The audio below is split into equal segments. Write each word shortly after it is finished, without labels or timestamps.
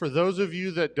For those of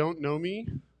you that don't know me,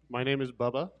 my name is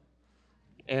Bubba,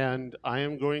 and I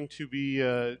am going to be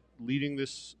leading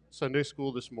this Sunday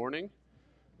school this morning.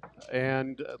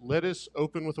 And let us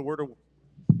open with a word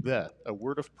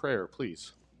of prayer,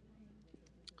 please.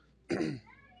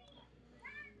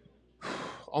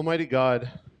 Almighty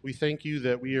God, we thank you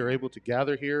that we are able to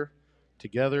gather here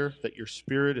together, that your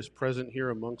Spirit is present here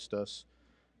amongst us,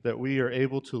 that we are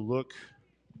able to look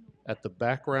at the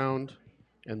background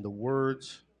and the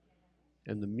words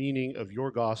and the meaning of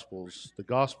your gospels, the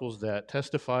gospels that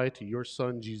testify to your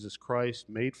Son, Jesus Christ,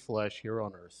 made flesh here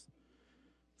on earth,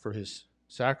 for his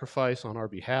sacrifice on our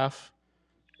behalf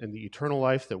and the eternal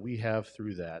life that we have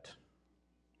through that.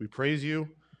 We praise you.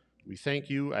 We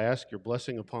thank you. I ask your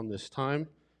blessing upon this time,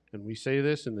 and we say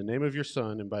this in the name of your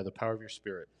Son and by the power of your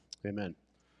Spirit. Amen.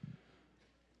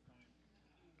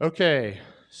 Okay,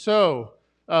 so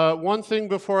one thing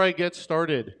before I get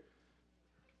started.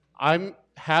 I'm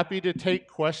happy to take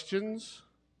questions.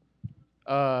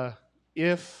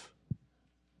 If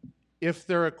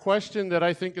they're a question that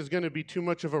I think is going to be too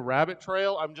much of a rabbit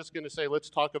trail, I'm just going to say, let's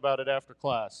talk about it after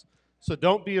class. So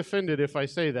don't be offended if I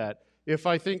say that. If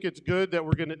I think it's good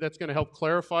that that's going to help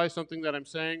clarify something that I'm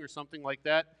saying or something like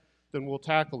that, then we'll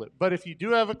tackle it. But if you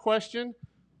do have a question,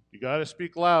 you got to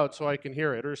speak loud so I can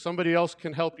hear it, or somebody else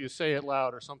can help you say it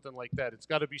loud or something like that. It's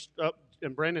got to be up,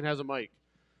 and Brandon has a mic.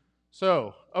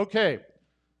 So, okay.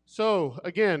 So,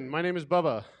 again, my name is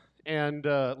Bubba. And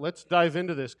let's dive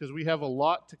into this because we have a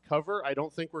lot to cover. I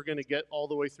don't think we're going to get all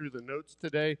the way through the notes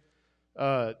today.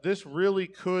 This really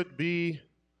could be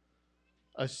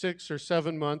a 6 or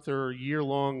 7 month or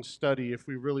year-long study if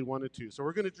we really wanted to. So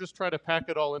we're going to just try to pack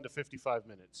it all into 55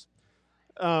 minutes.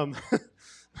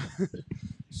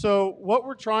 So what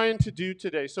we're trying to do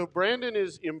today, so Brandon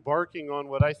is embarking on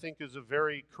what I think is a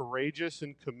very courageous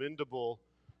and commendable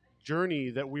journey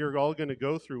that we are all going to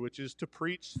go through, which is to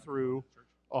preach through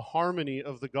a harmony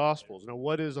of the Gospels. Now,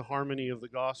 what is a harmony of the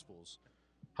Gospels?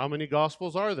 How many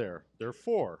Gospels are there? There are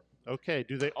 4. Okay,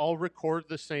 do they all record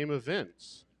the same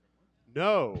events?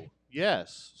 No.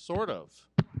 Yes, sort of.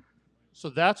 So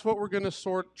that's what we're going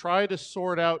to try to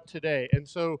sort out today. And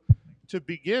so to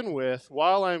begin with,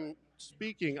 while I'm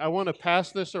speaking, I want to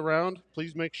pass this around.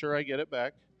 Please make sure I get it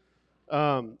back.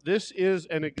 This is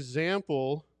an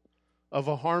example of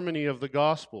a harmony of the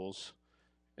Gospels.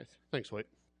 Thanks, Wade.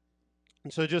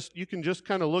 And so you can just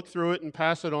kind of look through it and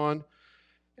pass it on.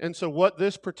 And so what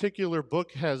this particular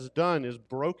book has done is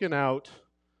broken out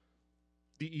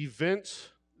the events,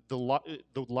 the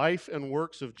life and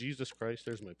works of Jesus Christ,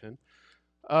 there's my pen,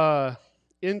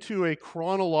 into a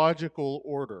chronological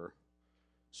order,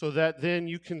 so that then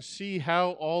you can see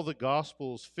how all the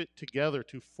Gospels fit together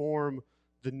to form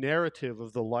the narrative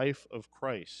of the life of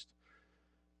Christ.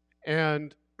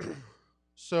 And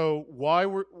so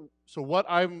what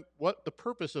the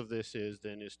purpose of this is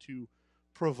then is to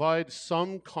provide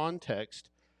some context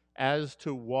as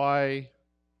to why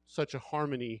such a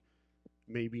harmony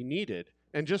may be needed.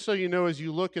 And just so you know, as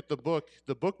you look at the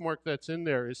bookmark that's in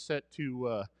there is set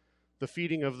to the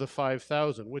feeding of the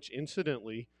 5,000, which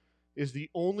incidentally is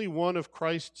the only one of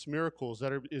Christ's miracles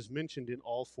that is mentioned in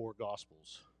all 4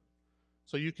 Gospels.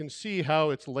 So you can see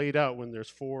how it's laid out when there's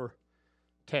 4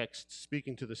 texts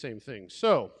speaking to the same thing.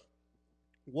 So,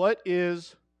 what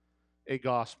is a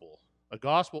gospel? A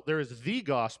gospel, there is the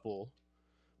gospel,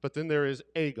 but then there is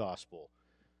a gospel.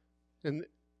 And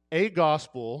a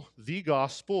gospel, the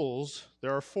gospels,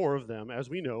 there are 4 of them, as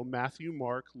we know, Matthew,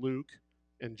 Mark, Luke,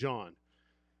 and John.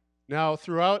 Now,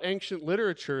 throughout ancient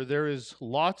literature, there is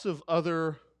lots of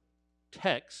other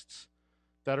texts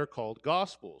that are called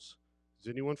gospels. Is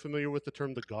anyone familiar with the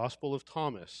term the Gospel of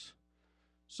Thomas?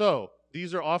 So,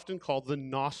 these are often called the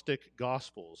Gnostic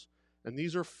Gospels. And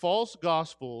these are false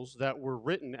gospels that were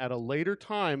written at a later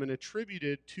time and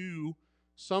attributed to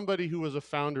somebody who was a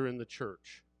founder in the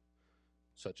church,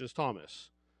 such as Thomas.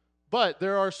 But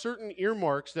there are certain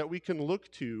earmarks that we can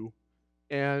look to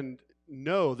and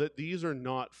know that these are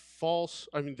not false,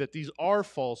 that these are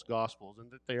false gospels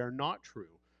and that they are not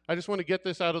true. I just want to get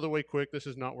this out of the way quick. This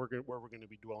is not where we're going to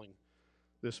be dwelling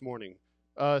this morning.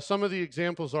 Some of the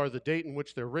examples are the date in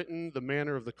which they're written, the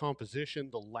manner of the composition,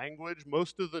 the language.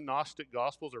 Most of the Gnostic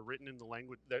Gospels are written in the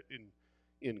language that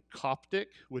in Coptic,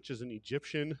 which is an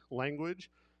Egyptian language.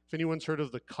 If anyone's heard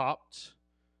of the Copts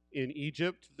in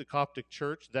Egypt, the Coptic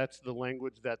Church, that's the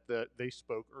language that they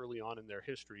spoke early on in their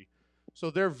history.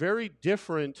 So they're very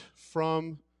different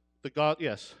from the God.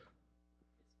 Yes.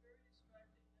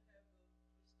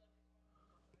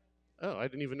 Oh, I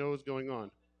didn't even know what was going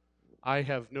on. I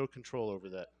have no control over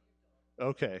that.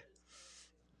 Okay.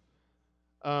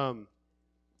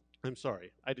 I'm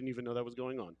sorry. I didn't even know that was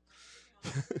going on.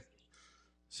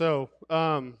 So,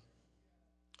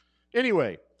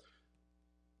 anyway,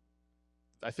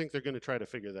 I think they're going to try to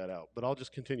figure that out, but I'll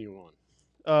just continue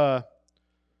on.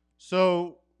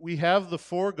 So we have the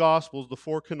four Gospels, the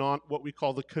four what we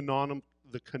call the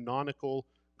canonical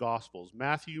Gospels: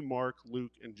 Matthew, Mark,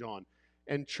 Luke, and John.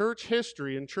 And church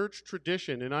history and church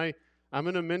tradition, and I'm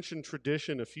going to mention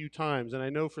tradition a few times, and I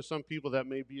know for some people that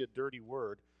may be a dirty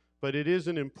word, but it is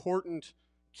an important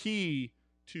key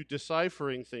to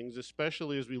deciphering things,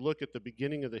 especially as we look at the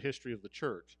beginning of the history of the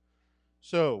church.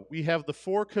 So we have the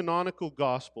four canonical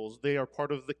Gospels. They are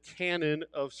part of the canon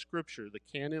of Scripture. The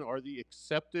canon are the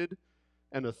accepted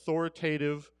and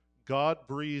authoritative,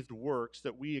 God-breathed works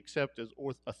that we accept as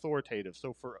authoritative.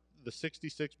 So for the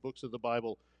 66 books of the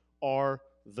Bible are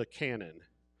the canon.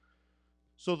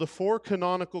 So the four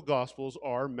canonical Gospels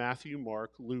are Matthew,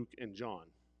 Mark, Luke, and John.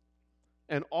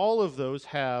 And all of those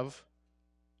have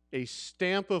a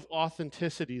stamp of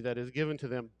authenticity that is given to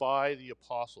them by the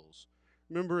apostles.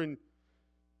 Remember,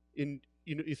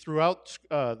 throughout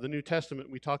the New Testament,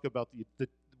 we talk about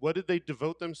what did they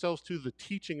devote themselves to? The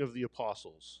teaching of the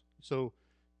apostles. So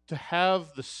to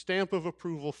have the stamp of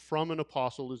approval from an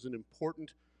apostle is an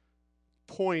important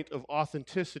point of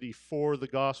authenticity for the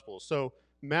gospel. So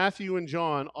Matthew and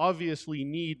John obviously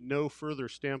need no further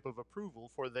stamp of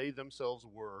approval, for they themselves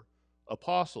were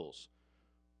apostles.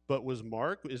 But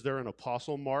is there an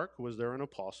apostle Mark? Was there an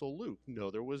apostle Luke?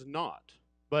 No, there was not.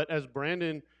 But as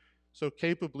Brandon so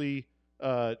capably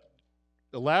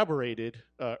elaborated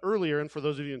earlier, and for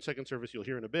those of you in second service, you'll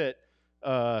hear in a bit,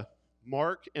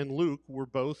 Mark and Luke were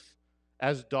both,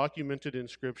 as documented in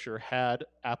Scripture, had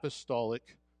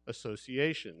apostolic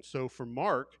association. So for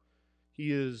Mark,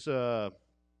 he is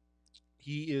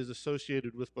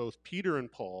associated with both Peter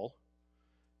and Paul,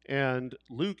 and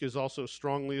Luke is also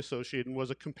strongly associated and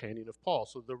was a companion of Paul.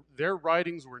 So their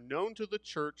writings were known to the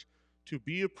church to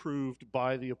be approved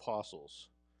by the apostles.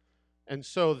 And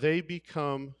so they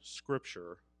become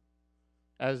Scripture,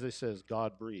 as it says,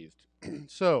 God-breathed.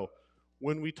 So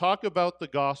when we talk about the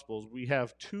Gospels, we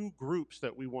have two groups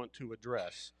that we want to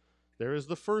address. There is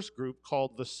the first group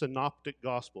called the Synoptic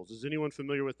Gospels. Is anyone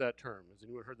familiar with that term? Has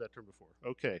anyone heard that term before?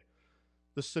 Okay.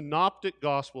 The Synoptic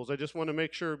Gospels, I just want to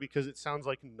make sure, because it sounds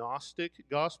like Gnostic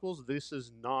Gospels, this is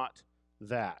not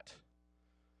that.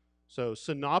 So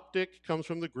synoptic comes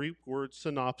from the Greek word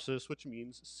synopsis, which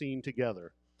means seen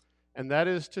together. And that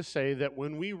is to say that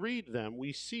when we read them,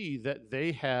 we see that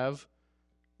they have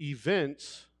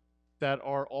events that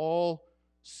are all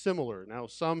similar. Now,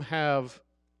 some have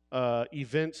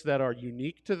events that are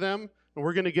unique to them, and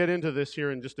we're going to get into this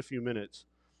here in just a few minutes.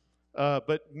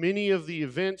 But many of the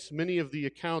events, many of the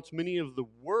accounts, many of the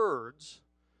words,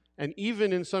 and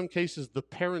even in some cases the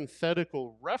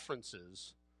parenthetical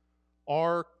references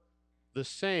are the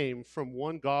same from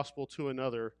one gospel to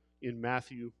another in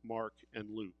Matthew, Mark, and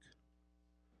Luke.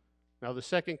 Now the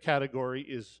second category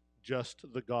is just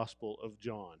the Gospel of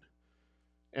John.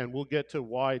 And we'll get to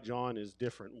why John is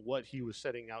different, what he was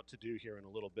setting out to do here in a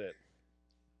little bit.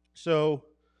 So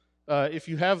if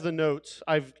you have the notes,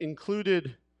 I've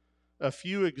included a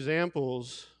few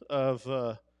examples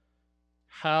of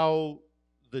how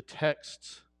the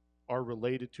texts are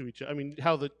related to each other. I mean,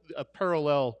 how a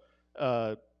parallel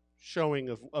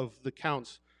showing of the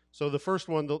counts. So the first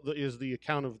one is the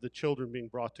account of the children being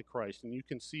brought to Christ. And you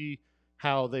can see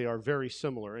how they are very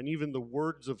similar. And even the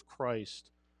words of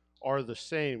Christ are the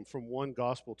same from one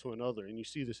gospel to another. And you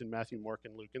see this in Matthew, Mark,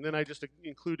 and Luke. And then I just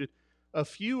included a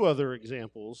few other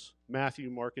examples,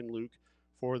 Matthew, Mark, and Luke,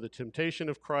 for the temptation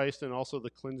of Christ and also the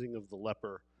cleansing of the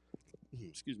leper,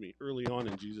 early on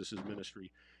in Jesus' ministry.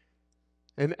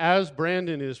 And as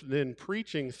Brandon is then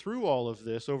preaching through all of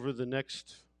this over the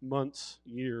next months,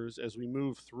 years, as we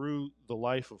move through the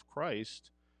life of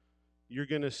Christ, you're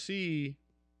going to see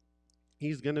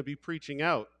he's going to be preaching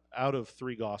out of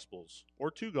 3 Gospels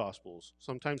or 2 Gospels.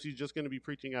 Sometimes he's just going to be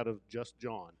preaching out of just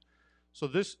John. So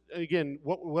this, again,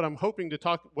 what I'm hoping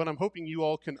you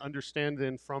all can understand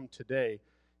then from today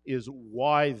is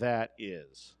why that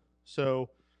is. So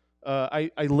I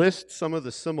list some of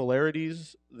the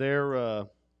similarities there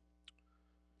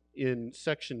in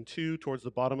section 2 towards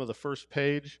the bottom of the first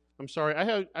page. I'm sorry,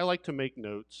 I like to make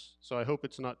notes, so I hope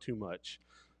it's not too much.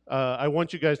 I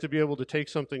want you guys to be able to take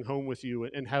something home with you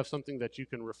and have something that you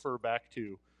can refer back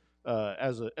to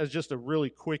as just a really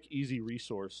quick, easy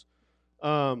resource.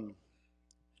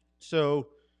 So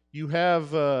you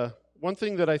have one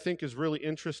thing that I think is really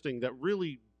interesting that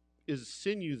really is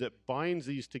sinew that binds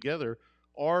these together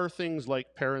are things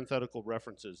like parenthetical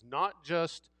references. Not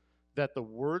just that the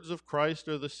words of Christ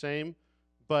are the same,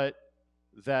 but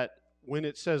that when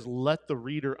it says, let the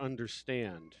reader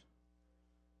understand.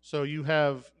 So you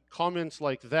have comments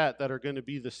like that that are going to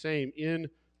be the same in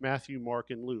Matthew,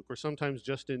 Mark, and Luke, or sometimes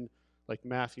just in like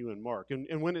Matthew and Mark.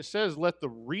 And when it says, let the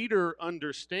reader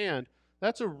understand,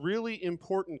 that's a really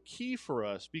important key for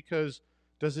us, because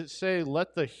does it say,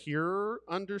 let the hearer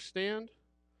understand?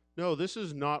 No, this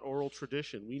is not oral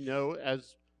tradition. We know,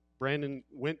 as Brandon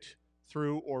went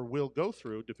through or will go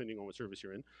through, depending on what service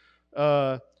you're in,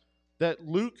 that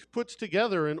Luke puts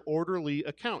together an orderly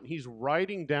account. He's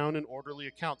writing down an orderly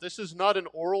account. This is not an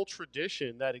oral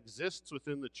tradition that exists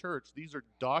within the church. These are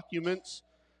documents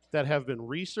that have been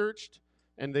researched,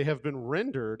 and they have been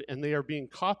rendered, and they are being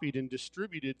copied and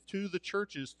distributed to the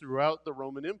churches throughout the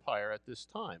Roman Empire at this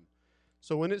time.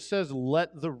 So when it says,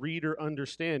 let the reader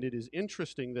understand, it is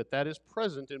interesting that that is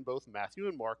present in both Matthew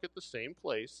and Mark at the same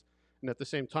place and at the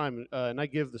same time. And I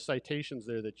give the citations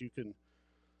there that you can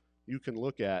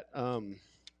look at.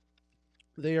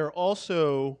 They are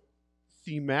also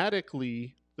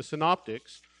thematically, the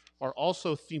synoptics are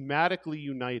also thematically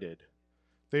united.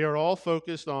 They are all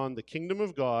focused on the kingdom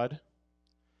of God,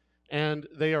 and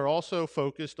they are also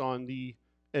focused on the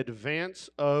advance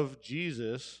of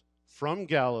Jesus from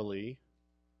Galilee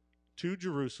to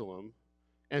Jerusalem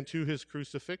and to his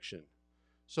crucifixion.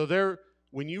 So there,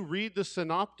 when you read the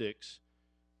synoptics,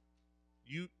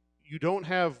 you don't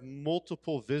have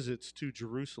multiple visits to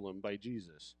Jerusalem by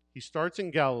Jesus. He starts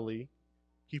in Galilee.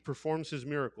 He performs his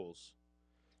miracles.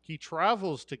 He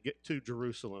travels to get to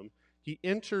Jerusalem. He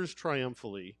enters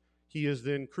triumphally. He is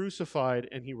then crucified,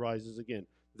 and he rises again.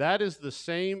 That is the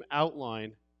same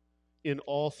outline in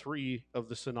all three of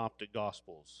the synoptic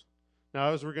gospels.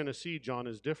 Now, as we're going to see, John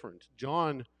is different.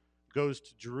 John goes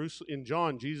to Jerusalem. In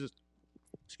John, Jesus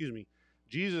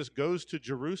goes to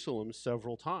Jerusalem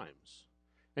several times.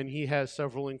 And he has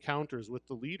several encounters with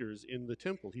the leaders in the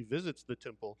temple. He visits the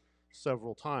temple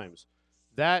several times.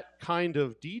 That kind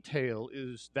of detail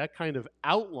that kind of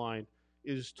outline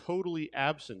is totally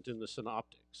absent in the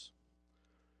synoptics.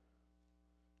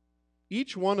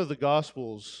 Each one of the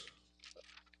Gospels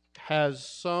has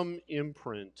some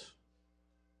imprint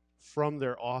from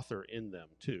their author in them,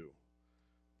 too.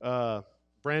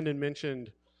 Brandon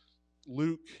mentioned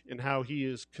Luke and how he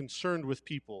is concerned with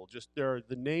people. There are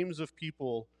the names of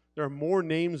people. There are more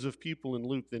names of people in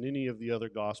Luke than any of the other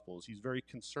Gospels. He's very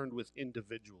concerned with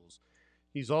individuals.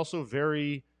 He's also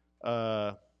very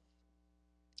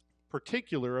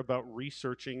particular about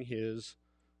researching his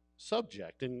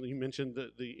subject. And he mentioned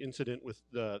the incident with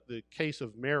the case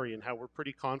of Mary, and how we're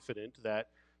pretty confident that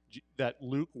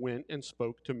Luke went and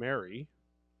spoke to Mary,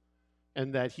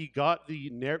 and that he got the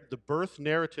birth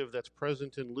narrative that's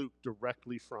present in Luke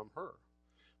directly from her.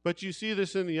 But you see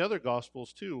this in the other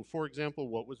Gospels too. For example,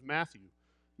 what was Matthew?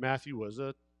 Matthew was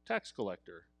a tax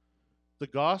collector. The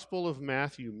Gospel of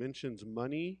Matthew mentions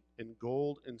money and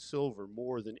gold and silver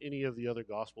more than any of the other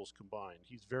Gospels combined.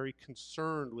 He's very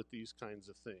concerned with these kinds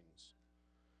of things.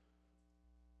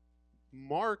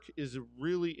 Mark is a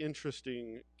really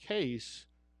interesting case.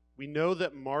 We know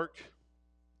that Mark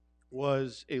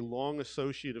was a long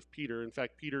associate of Peter. In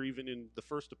fact, Peter, even in the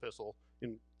first epistle,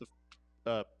 in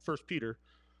the First Peter,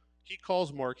 he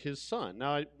calls Mark his son.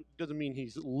 Now, it doesn't mean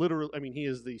he's literally, he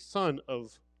is the son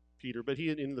of Peter, but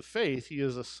in the faith, he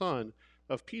is a son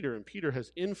of Peter, and Peter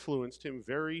has influenced him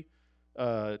very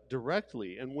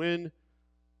directly. And when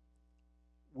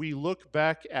we look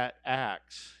back at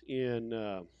Acts in,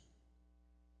 I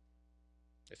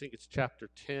think it's chapter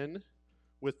 10,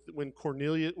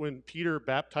 when Peter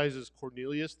baptizes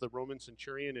Cornelius, the Roman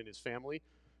centurion, and his family,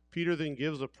 Peter then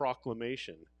gives a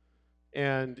proclamation.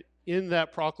 And in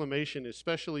that proclamation,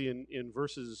 especially in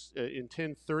verses in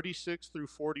 10:36 through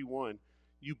 41,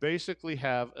 you basically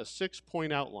have a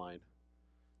 6-point outline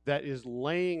that is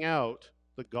laying out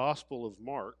the Gospel of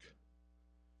Mark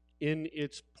in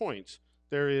its points.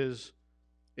 There is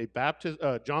a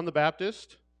John the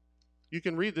Baptist. You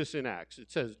can read this in Acts.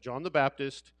 It says John the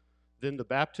Baptist, then the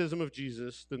baptism of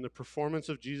Jesus, then the performance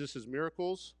of Jesus'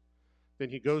 miracles,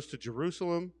 then he goes to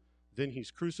Jerusalem, then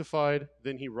he's crucified,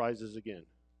 then he rises again.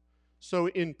 So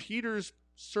in Peter's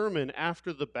sermon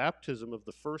after the baptism of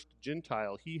the first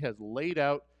Gentile, he has laid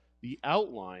out the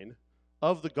outline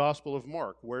of the Gospel of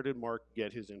Mark. Where did Mark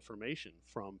get his information?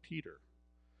 From Peter.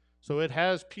 So it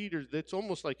has Peter, it's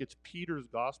almost like it's Peter's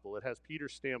gospel. It has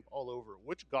Peter's stamp all over it.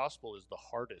 Which gospel is the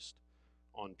hardest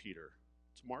on Peter?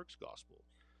 It's Mark's gospel.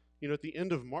 At the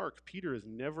end of Mark, Peter is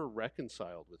never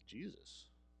reconciled with Jesus.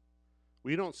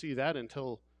 We don't see that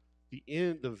until the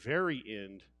very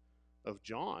end of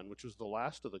John, which was the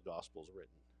last of the Gospels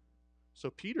written.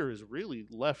 So Peter is really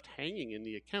left hanging in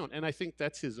the account, and I think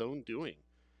that's his own doing.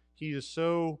 he is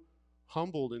so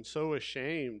humbled and so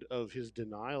ashamed of his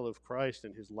denial of Christ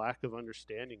and his lack of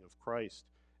understanding of Christ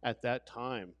at that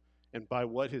time and by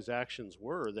what his actions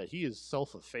were that he is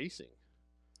self-effacing.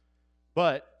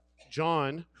 But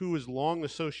John, who is long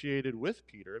associated with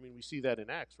Peter, I mean, we see that in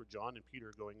Acts where John and Peter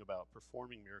are going about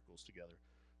performing miracles together.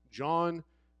 John,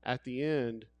 at the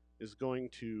end, is going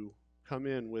to come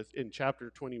in chapter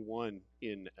 21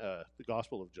 in the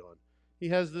Gospel of John. He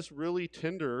has this really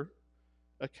tender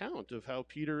account of how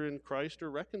Peter and Christ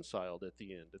are reconciled at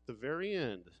the end. At the very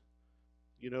end,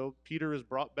 Peter is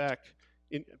brought back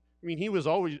in. I mean, he was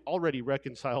already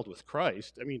reconciled with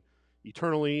Christ. I mean,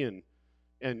 eternally, and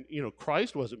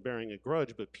Christ wasn't bearing a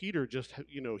grudge, but Peter just,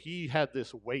 he had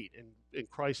this weight, and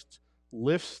Christ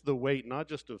lifts the weight not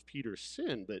just of Peter's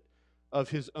sin, but of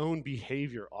his own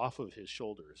behavior off of his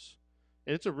shoulders.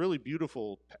 And it's a really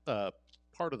beautiful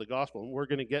part of the gospel, and we're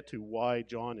going to get to why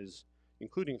John is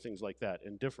including things like that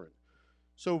and different.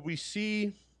 So we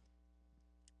see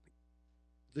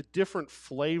the different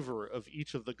flavor of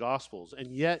each of the gospels,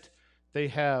 and yet they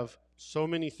have so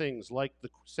many things like the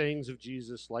sayings of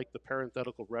Jesus, like the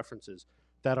parenthetical references,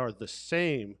 that are the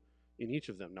same in each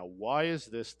of them. Now, why is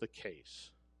this the case?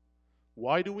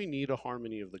 Why do we need a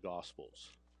harmony of the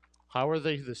gospels? How are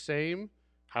they the same?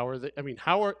 How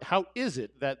is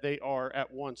it that they are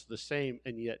at once the same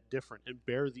and yet different and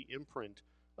bear the imprint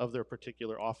of their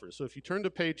particular authors? So if you turn to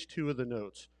page 2 of the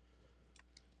notes,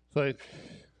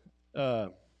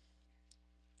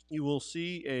 you will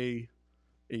see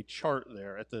a chart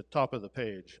there at the top of the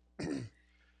page.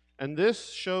 And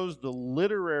this shows the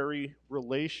literary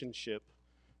relationship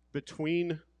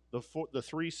between the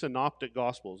three synoptic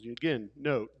gospels. You again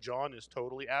note, John is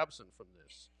totally absent from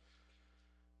this.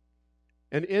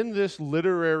 And in this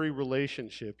literary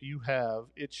relationship,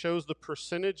 it shows the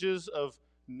percentages of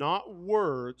not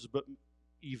words, but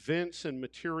events and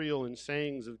material and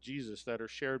sayings of Jesus that are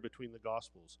shared between the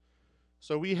gospels.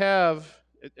 So we have,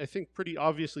 I think pretty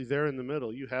obviously there in the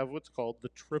middle, you have what's called the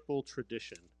triple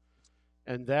tradition.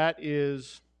 And that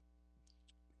is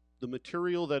the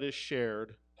material that is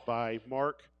shared by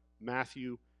Mark,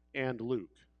 Matthew, and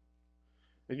Luke.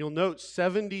 And you'll note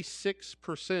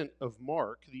 76% of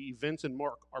Mark, the events in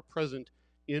Mark, are present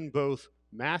in both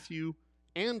Matthew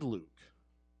and Luke.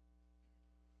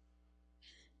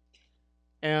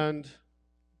 And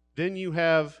then you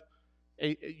have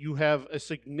a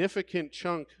significant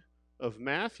chunk of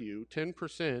Matthew,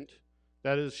 10%,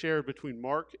 that is shared between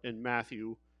Mark and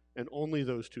Matthew and only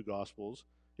those two Gospels.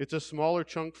 It's a smaller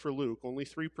chunk for Luke. Only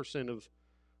 3%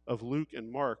 of Luke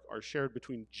and Mark are shared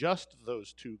between just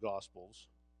those two Gospels.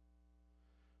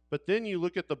 But then you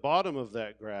look at the bottom of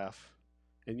that graph,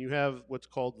 and you have what's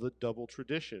called the double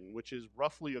tradition, which is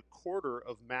roughly a quarter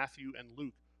of Matthew and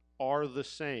Luke are the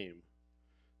same.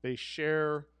 They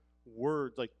share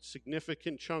words, like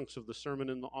significant chunks of the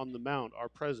Sermon on the Mount are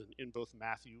present in both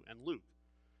Matthew and Luke.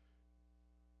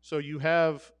 So you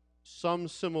have some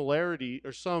similarity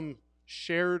or some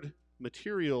shared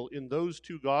material in those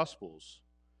two Gospels.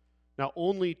 Now,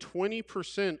 only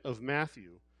 20% of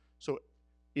Matthew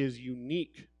is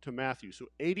unique to Matthew. So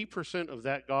 80% of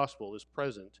that Gospel is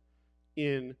present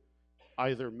in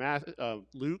either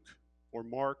Luke or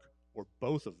Mark or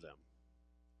both of them.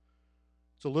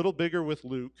 It's a little bigger with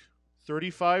Luke.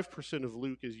 35% of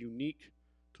Luke is unique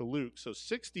to Luke. So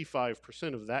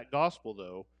 65% of that Gospel,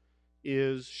 though,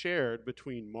 is shared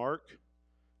between Mark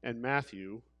and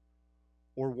Matthew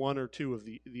or one or two of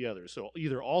the others. So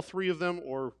either all three of them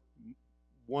or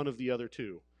one of the other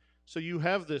two. So you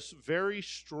have this very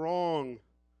strong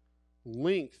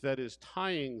link that is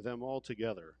tying them all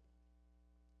together.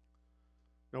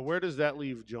 Now, where does that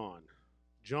leave John?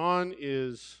 John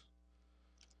is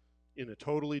in a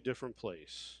totally different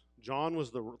place. John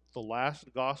was the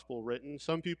last gospel written.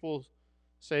 Some people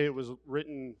say it was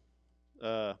written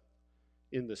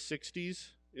in the 60s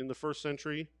in the first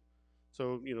century.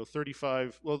 So,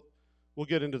 35. Well, we'll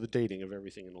get into the dating of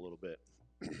everything in a little bit.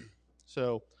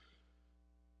 So,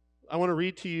 I want to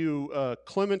read to you,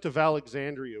 Clement of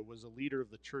Alexandria was a leader of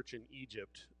the church in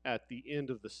Egypt at the end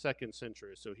of the 2nd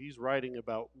century. So he's writing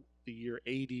about the year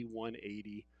AD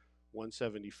 180,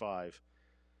 175.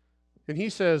 And he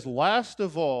says, last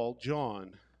of all,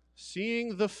 John,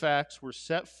 seeing the facts were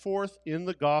set forth in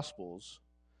the Gospels,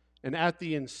 and at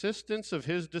the insistence of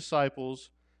his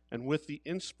disciples and with the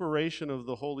inspiration of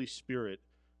the Holy Spirit,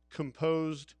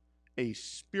 composed a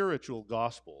spiritual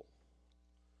gospel.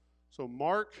 So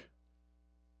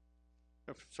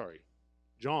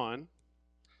John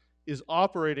is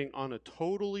operating on a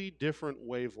totally different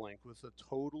wavelength with a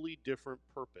totally different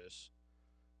purpose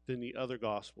than the other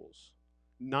Gospels.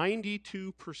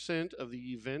 92% of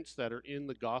the events that are in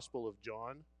the Gospel of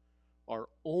John are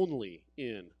only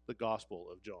in the Gospel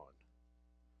of John.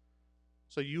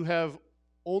 So you have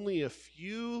only a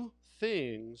few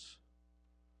things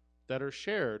that are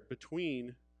shared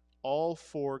between all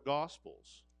four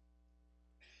Gospels.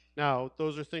 Now,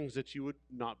 those are things that you would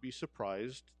not be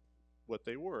surprised what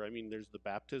they were. I mean, there's the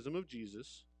baptism of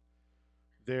Jesus,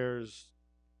 there's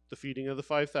the feeding of the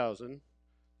 5,000,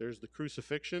 there's the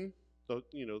crucifixion,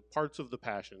 parts of the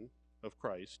passion of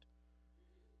Christ,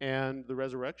 and the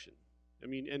resurrection. I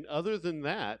mean, and other than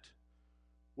that,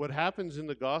 what happens in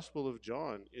the Gospel of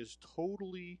John is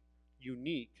totally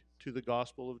unique to the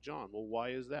Gospel of John. Well, why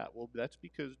is that? Well, that's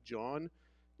because John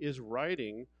is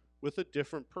writing with a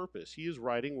different purpose. He is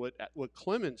writing what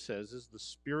Clement says is the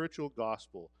spiritual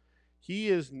gospel. He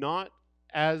is not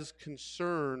as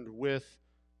concerned with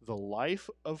the life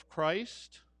of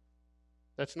Christ.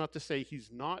 That's not to say he's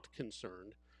not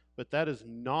concerned, but that is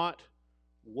not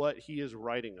what he is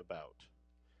writing about.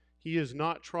 He is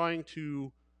not trying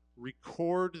to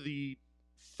record the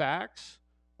facts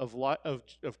of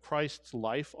Christ's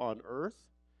life on earth.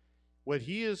 What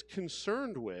he is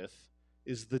concerned with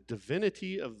is the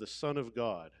divinity of the Son of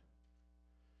God.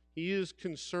 He is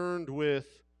concerned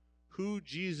with who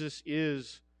Jesus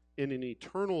is in an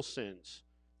eternal sense,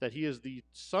 that he is the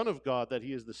Son of God, that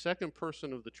he is the second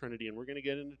person of the Trinity, and we're going to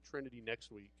get into Trinity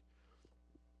next week.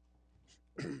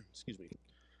 Excuse me.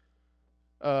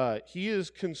 He is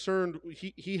concerned,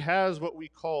 he has what we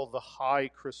call the high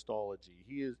Christology.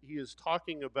 He is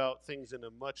talking about things in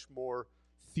a much more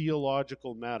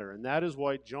theological matter, and that is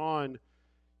why John,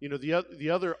 the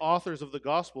other authors of the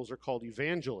Gospels are called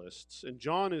evangelists, and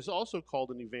John is also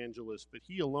called an evangelist, but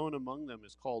he alone among them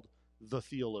is called the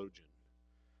theologian.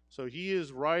 So he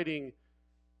is writing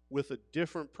with a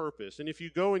different purpose. And if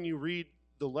you go and you read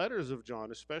the letters of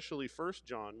John, especially 1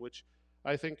 John, which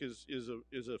I think is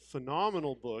a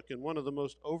phenomenal book and one of the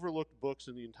most overlooked books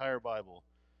in the entire Bible,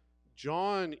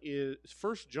 1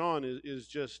 John is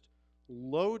just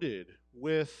loaded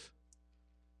with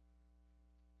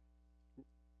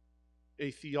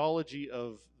a theology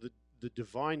of the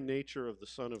divine nature of the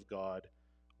Son of God,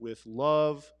 with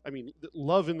love. I mean,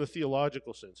 love in the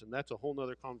theological sense, and that's a whole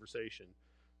nother conversation.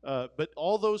 But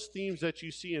all those themes that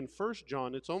you see in 1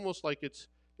 John, it's almost like it's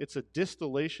a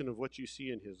distillation of what you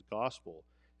see in his gospel.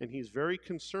 And he's very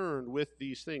concerned with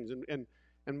these things. And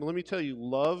let me tell you,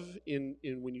 love in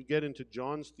when you get into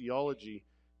John's theology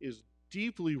is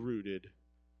deeply rooted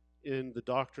in the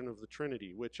doctrine of the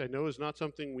Trinity, which I know is not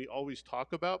something we always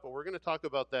talk about, but we're going to talk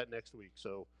about that next week.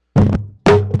 So that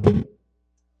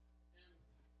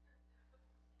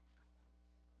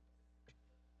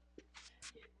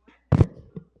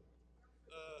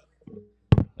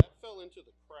fell into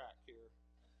the crack here.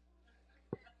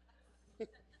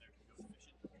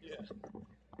 Yeah.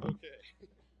 Okay.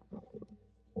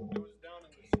 It was down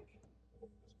in this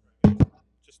crack.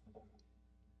 Just.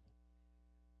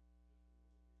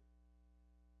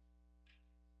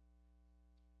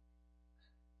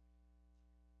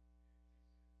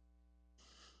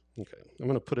 Okay. I'm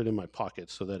going to put it in my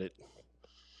pocket so that it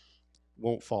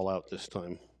won't fall out this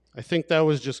time. I think that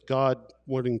was just God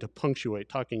wanting to punctuate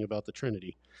talking about the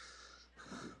Trinity.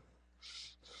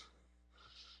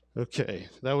 Okay,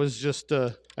 that was just,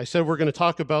 I said we're going to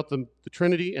talk about the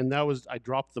Trinity, and I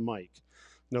dropped the mic.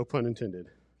 No pun intended.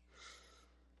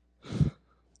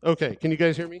 Okay, can you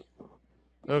guys hear me?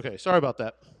 Okay, sorry about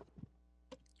that.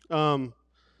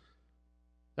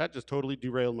 That just totally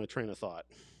derailed my train of thought.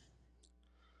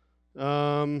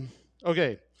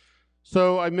 Okay,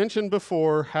 so I mentioned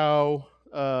before how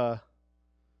the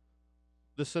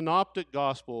Synoptic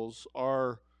Gospels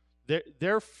are,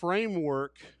 their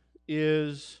framework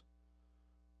is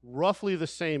roughly the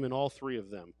same in all three of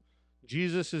them.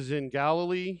 Jesus is in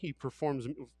Galilee, he performs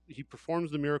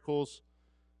the miracles,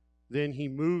 then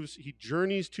he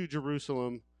journeys to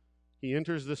Jerusalem, he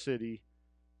enters the city,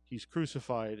 he's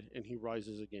crucified, and he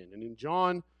rises again. And in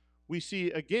John, we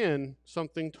see again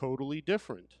something totally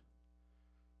different.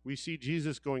 We see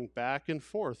Jesus going back and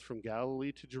forth from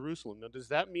Galilee to Jerusalem. Now, does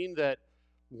that mean that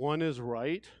one is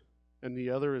right and the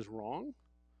other is wrong?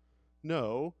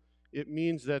 No. It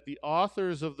means that the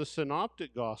authors of the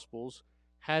Synoptic Gospels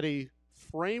had a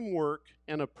framework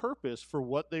and a purpose for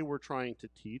what they were trying to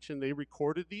teach, and they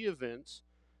recorded the events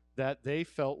that they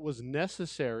felt was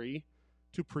necessary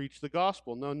to preach the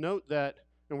gospel. Now note that,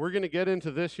 and we're going to get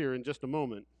into this here in just a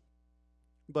moment,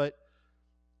 but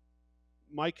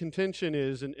my contention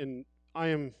is, and I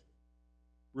am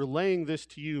relaying this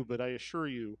to you, but I assure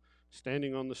you,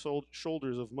 standing on the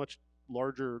shoulders of much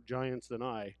larger giants than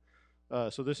I,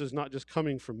 so this is not just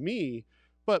coming from me,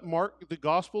 But Mark, the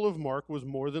Gospel of Mark was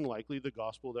more than likely the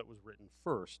gospel that was written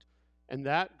first. And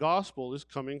that gospel is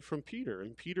coming from Peter.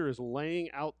 And Peter is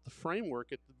laying out the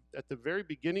framework at the very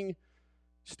beginning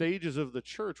stages of the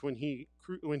church. When he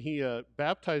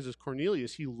baptizes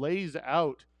Cornelius, he lays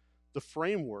out the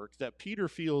framework that Peter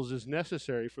feels is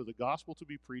necessary for the gospel to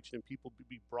be preached and people to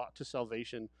be brought to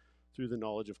salvation through the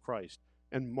knowledge of Christ.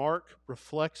 And Mark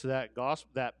reflects that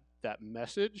gospel, that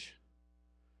message.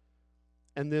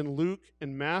 And then Luke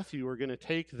and Matthew are going to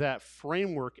take that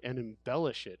framework and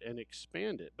embellish it and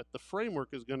expand it. But the framework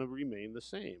is going to remain the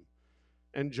same.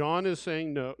 And John is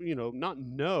saying no, not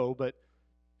no, but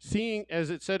seeing, as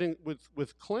it said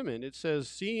with Clement, it says,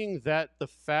 seeing that the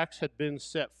facts had been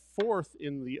set forth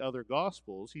in the other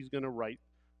gospels, he's going to write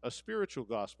a spiritual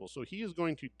gospel. So he is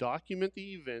going to document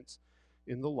the events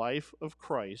in the life of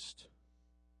Christ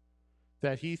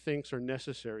that he thinks are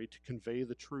necessary to convey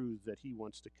the truths that he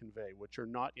wants to convey, which are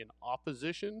not in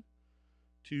opposition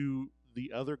to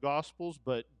the other gospels,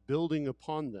 but building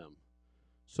upon them.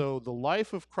 So the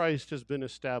life of Christ has been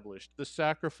established. The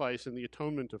sacrifice and the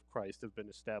atonement of Christ have been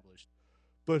established.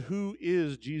 But who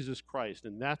is Jesus Christ?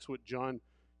 And that's what John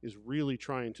is really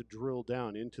trying to drill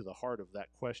down into the heart of that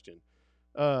question.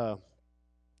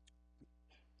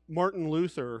 Martin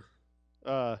Luther,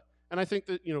 and I think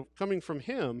that, coming from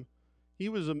him,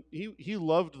 he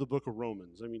loved the book of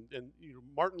Romans. I mean, and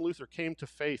Martin Luther came to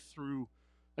faith through,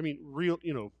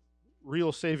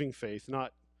 real saving faith,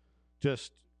 not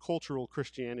just cultural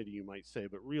Christianity, you might say,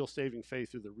 but real saving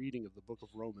faith through the reading of the book of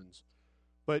Romans.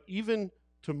 But even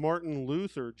to Martin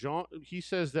Luther, he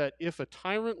says that if a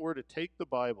tyrant were to take the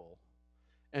Bible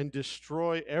and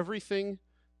destroy everything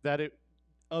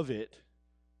of it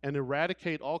and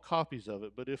eradicate all copies of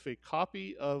it, but if a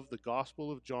copy of the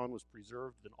Gospel of John was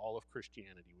preserved, then all of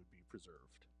Christianity would be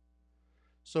preserved.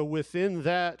 So within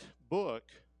that book,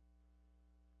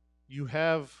 you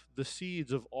have the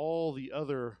seeds of all the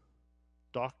other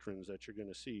doctrines that you're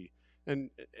going to see.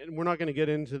 And we're not going to get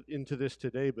into this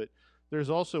today, but there's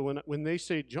also, when they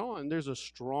say John, there's a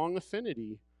strong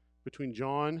affinity between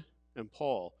John and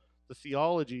Paul. The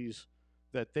theologies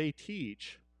that they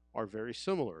teach are very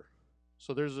similar.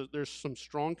 So there's some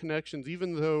strong connections,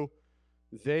 even though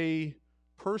they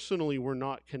personally were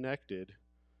not connected.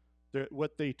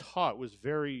 What they taught was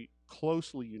very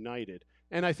closely united.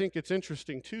 And I think it's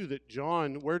interesting, too,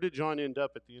 that where did John end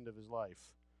up at the end of his life?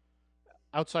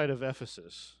 Outside of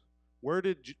Ephesus. Where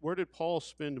did Paul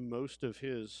spend most of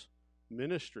his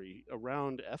ministry?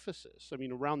 Around Ephesus. I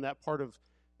mean, around that part of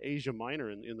Asia Minor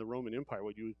in the Roman Empire,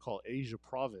 what you would call Asia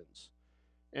Province.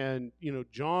 And,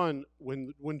 John,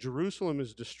 when Jerusalem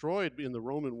is destroyed in the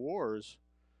Roman wars,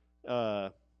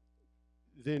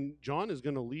 then John is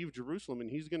going to leave Jerusalem and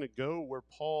he's going to go where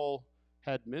Paul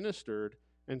had ministered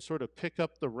and sort of pick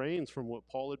up the reins from what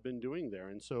Paul had been doing there.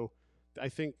 And so I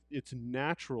think it's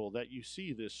natural that you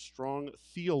see this strong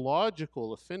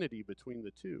theological affinity between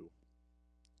the two.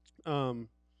 And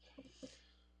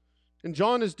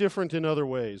John is different in other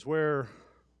ways, where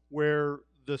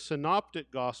the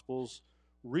synoptic gospels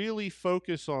really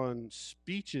focus on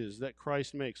speeches that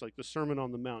Christ makes, like the Sermon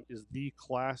on the Mount is the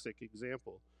classic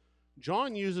example.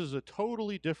 John uses a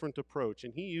totally different approach,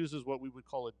 and he uses what we would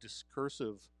call a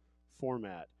discursive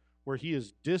format, where he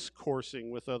is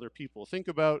discoursing with other people. Think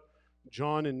about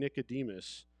John and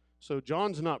Nicodemus. So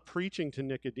John's not preaching to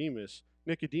Nicodemus.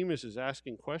 Nicodemus is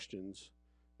asking questions,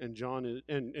 and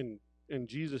and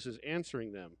Jesus is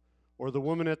answering them. Or the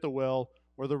woman at the well,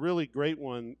 or the really great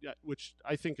one, which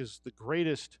I think is the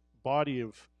greatest body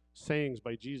of sayings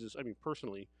by Jesus,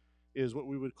 personally, is what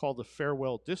we would call the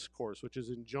farewell discourse, which is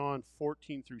in John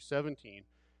 14 through 17.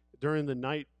 During the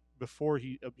night before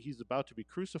he's about to be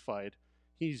crucified,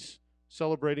 he's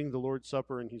celebrating the Lord's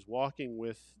Supper and he's walking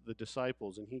with the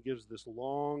disciples, and he gives this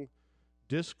long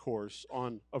discourse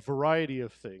on a variety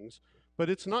of things. But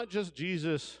it's not just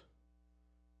Jesus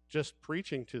just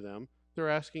preaching to them. They're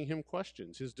asking him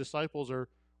questions. His disciples are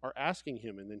asking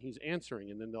him, and then he's answering,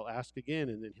 and then they'll ask again,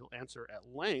 and then he'll answer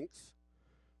at length,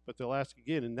 but they'll ask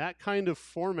again. And that kind of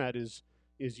format is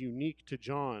unique to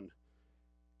John.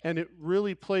 And it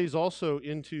really plays also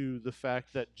into the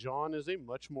fact that John is a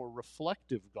much more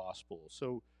reflective gospel.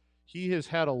 So he has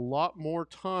had a lot more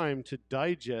time to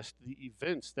digest the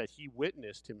events that he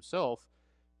witnessed himself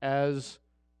as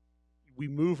we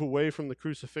move away from the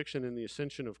crucifixion and the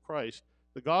ascension of Christ.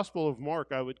 The Gospel of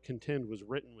Mark, I would contend, was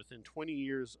written within 20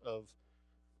 years of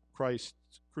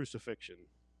Christ's crucifixion.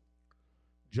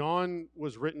 John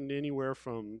was written anywhere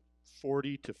from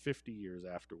 40 to 50 years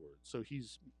afterwards. So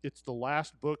it's the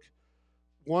last book,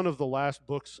 one of the last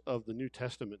books of the New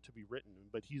Testament to be written.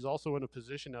 But he's also in a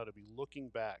position now to be looking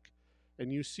back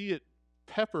And you see it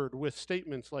peppered with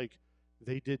statements like,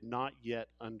 they did not yet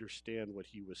understand what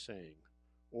he was saying.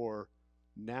 Or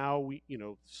now we,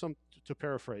 to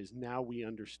paraphrase, now we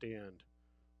understand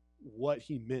what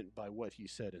he meant by what he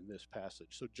said in this passage.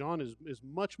 So John is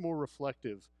much more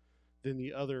reflective than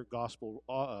the other gospel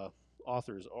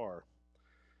authors are.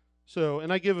 So,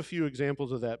 and I give a few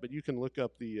examples of that, but you can look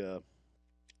up the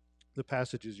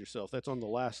passages yourself. That's on the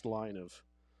last line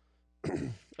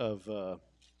of the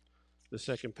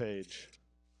second page.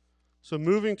 So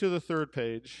moving to the third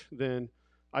page, then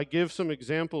I give some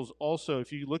examples also.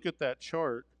 If you look at that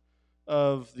chart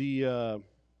of the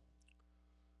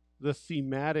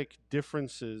thematic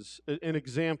differences, an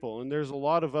example, and there's a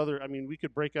lot of other, we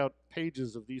could break out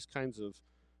pages of these kinds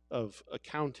of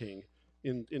accounting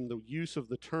in the use of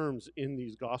the terms in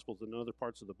these Gospels and other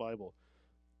parts of the Bible.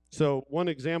 So one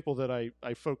example that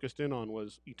I focused in on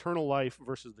was eternal life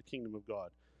versus the kingdom of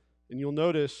God. And you'll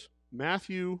notice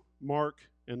Matthew, Mark,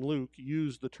 and Luke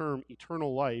use the term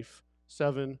eternal life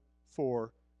 7,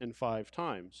 4, and 5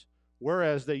 times,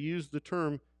 whereas they use the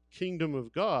term kingdom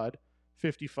of God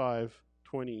 55,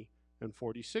 20, and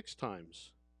 46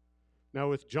 times. Now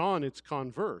with John, it's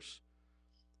converse.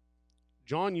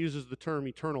 John uses the term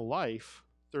eternal life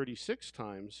 36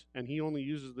 times, and he only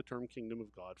uses the term kingdom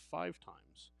of God 5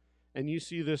 times. And you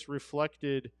see this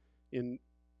reflected in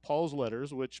Paul's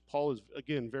letters, which Paul is,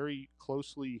 again, very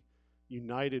closely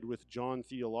united with John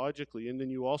theologically. And then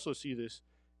you also see this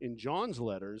in John's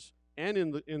letters and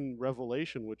in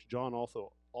Revelation, which John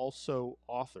also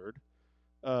authored.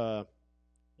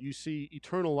 You see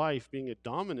eternal life being a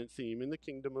dominant theme, in the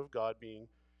kingdom of God being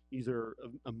either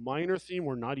a minor theme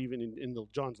or not even in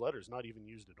John's letters, not even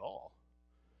used at all.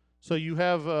 So you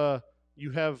have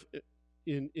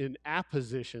in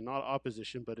apposition, not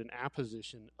opposition, but an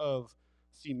apposition of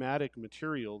thematic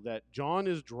material that John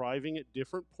is driving at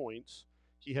different points.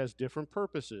 He has different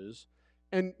purposes.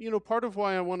 And, part of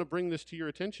why I want to bring this to your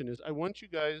attention is I want you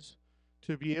guys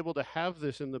to be able to have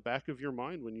this in the back of your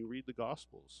mind when you read the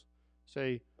Gospels.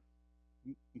 Say,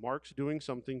 Mark's doing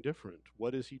something different.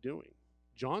 What is he doing?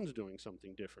 John's doing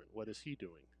something different. What is he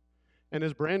doing? And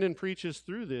as Brandon preaches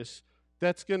through this,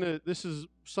 this is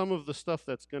some of the stuff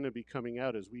that's going to be coming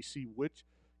out as we see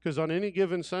because on any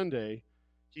given Sunday,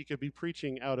 he could be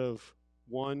preaching out of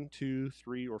 1, 2,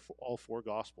 3, or all 4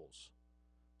 Gospels.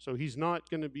 So it's not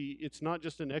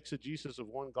just an exegesis of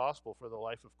one Gospel for the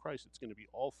life of Christ. It's going to be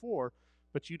all 4,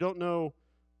 but you don't know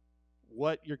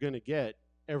what you're going to get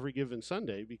every given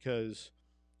Sunday because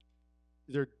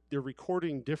they're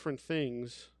recording different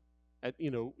things at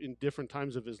in different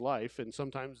times of his life, and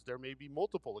sometimes there may be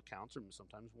multiple accounts or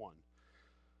sometimes one.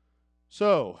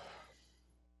 So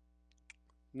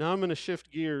now I'm going to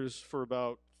shift gears for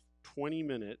about 20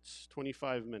 minutes,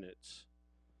 25 minutes.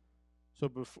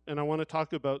 And I want to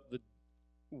talk about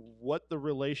what the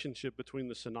relationship between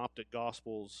the synoptic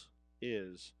gospels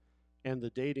is and the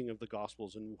dating of the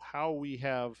gospels, and how we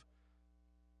have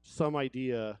some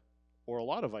idea or a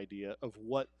lot of idea of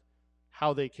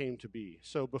how they came to be.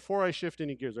 So before I shift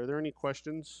any gears, are there any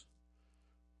questions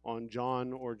on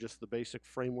John or just the basic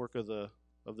framework of the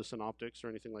synoptics or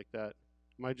anything like that?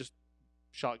 Am I just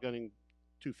shotgunning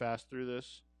too fast through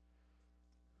this?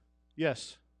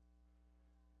 Yes.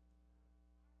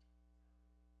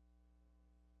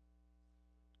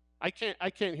 I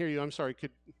can't hear you. I'm sorry.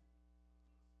 Could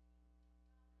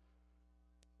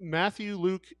Matthew,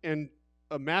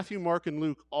 Mark, and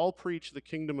Luke all preach the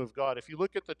kingdom of God. If you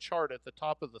look at the chart at the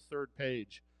top of the third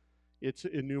page, it's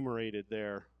enumerated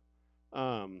there.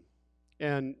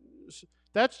 And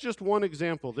that's just one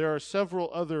example. There are several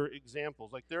other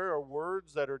examples. Like there are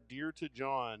words that are dear to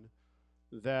John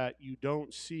that you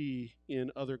don't see in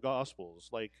other Gospels,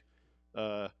 like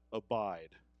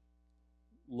abide,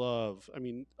 love.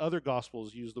 Other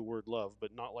Gospels use the word love,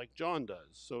 but not like John does.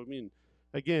 So,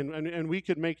 again, and we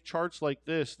could make charts like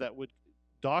this that would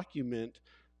document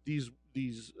these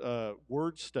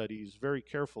word studies very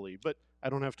carefully, but I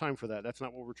don't have time for that. That's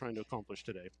not what we're trying to accomplish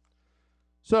today.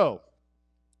 So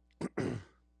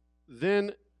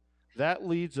then that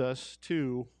leads us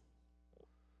to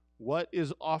what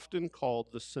is often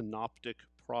called the synoptic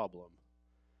problem.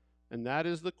 And that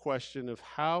is the question of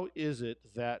how is it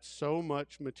that so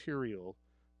much material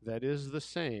that is the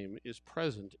same is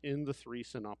present in the 3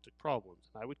 synoptic problems?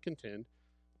 And I would contend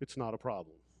it's not a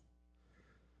problem.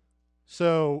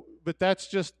 So, but that's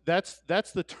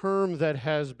the term that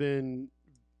has been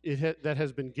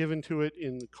given to it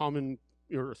in common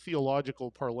or theological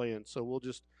parlance. So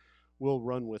we'll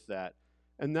run with that.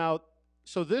 And now,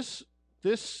 so this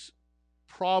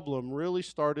problem really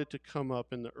started to come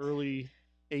up in the early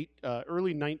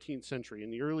early 19th century,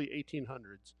 in the early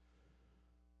 1800s,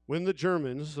 when the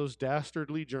Germans, those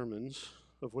dastardly Germans,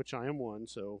 of which I am one,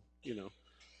 so,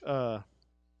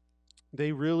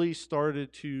 they really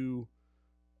started to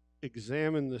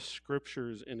examine the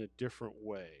scriptures in a different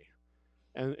way.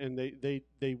 And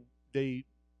they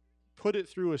put it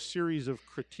through a series of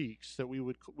critiques that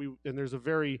and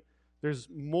there's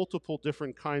multiple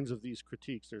different kinds of these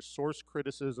critiques. There's source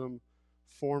criticism,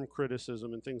 form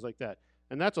criticism, and things like that.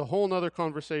 And that's a whole nother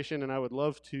conversation, and I would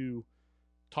love to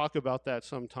talk about that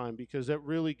sometime, because that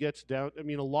really gets down. I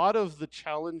mean, a lot of the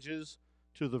challenges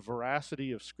to the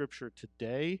veracity of Scripture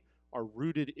today are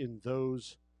rooted in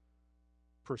those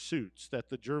pursuits that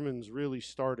the Germans really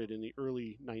started in the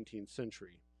early 19th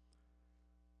century.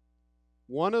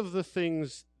 One of the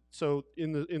things, so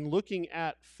in looking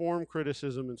at form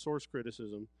criticism and source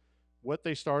criticism, what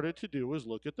they started to do was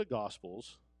look at the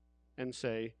Gospels and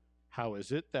say, how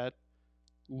is it that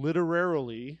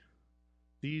literarily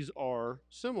these are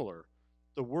similar?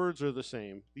 The words are the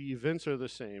same, the events are the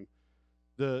same,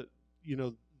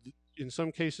 in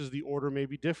some cases the order may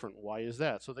be different. Why is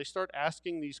that? So they start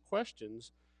asking these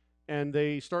questions, and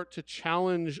they start to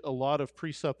challenge a lot of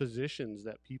presuppositions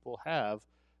that people have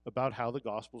about how the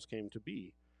Gospels came to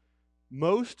be.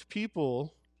 Most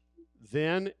people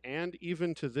then, and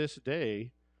even to this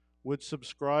day, would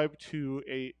subscribe to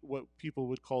what people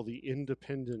would call the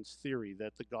independence theory,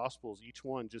 that the Gospels, each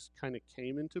one, just kind of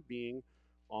came into being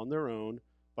on their own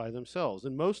by themselves.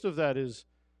 And most of that is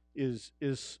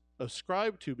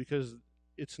ascribed to because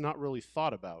it's not really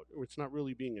thought about, or it's not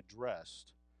really being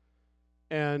addressed.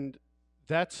 And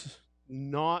that's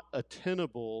not a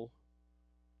tenable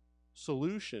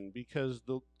solution, because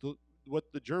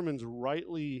what the Germans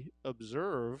rightly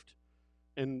observed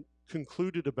and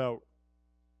concluded about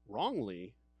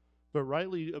wrongly, but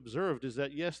rightly observed, is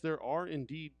that yes, there are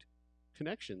indeed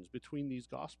connections between these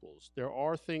Gospels. There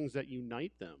are things that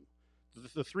unite them.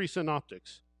 The three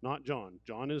synoptics, not John.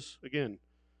 John is, again,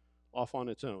 off on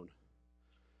its own.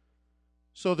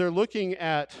 So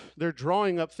they're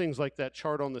drawing up things like that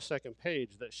chart on the second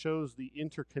page that shows the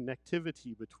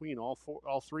interconnectivity between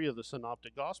all three of the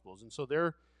synoptic Gospels. And so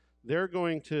they're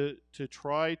going to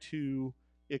try to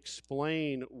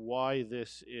explain why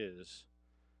this is.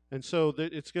 And so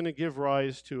it's going to give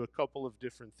rise to a couple of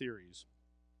different theories.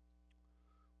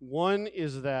 One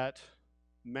is that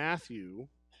Matthew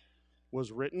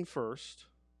was written first,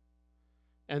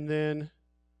 and then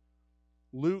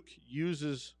Luke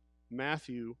uses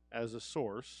Matthew as a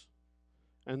source,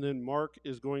 and then Mark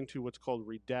is going to what's called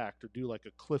redact, or do like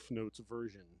a Cliff Notes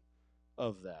version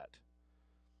of that.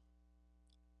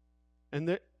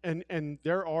 And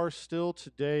there are still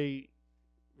today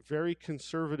very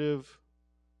conservative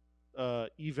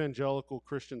evangelical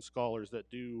Christian scholars that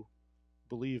do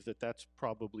believe that that's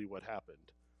probably what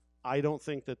happened. I don't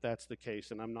think that that's the case,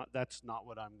 and that's not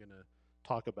what I'm going to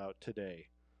talk about today.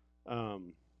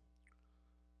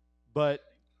 But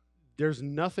there's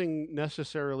nothing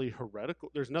necessarily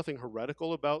heretical. There's nothing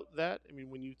heretical about that. I mean,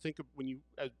 when you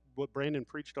what Brandon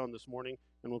preached on this morning,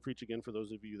 and we'll preach again for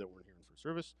those of you that weren't here in first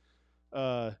service,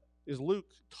 is Luke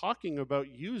talking about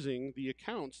using the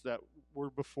accounts that were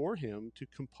before him to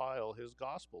compile his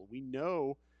gospel. We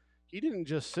know he didn't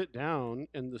just sit down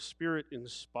and the Spirit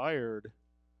inspired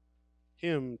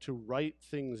him to write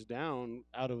things down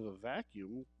out of a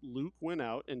vacuum. Luke went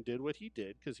out and did what he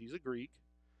did because he's a Greek,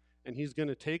 and he's going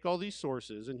to take all these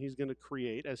sources and he's going to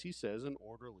create, as he says, an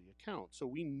orderly account. So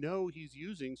we know he's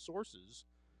using sources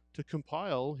to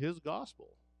compile his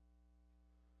gospel.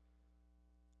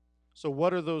 So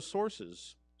what are those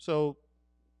sources? So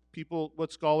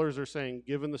what scholars are saying,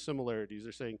 given the similarities,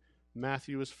 they're saying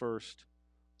Matthew is first,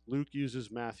 Luke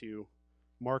uses Matthew,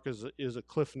 Mark is a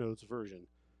Cliff Notes version.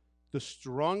 The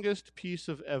strongest piece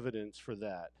of evidence for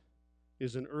that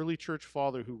is an early church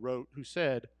father who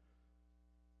said,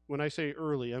 when I say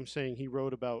early, I'm saying he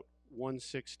wrote about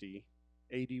 160,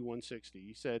 AD 160.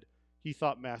 He said he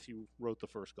thought Matthew wrote the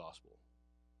first gospel.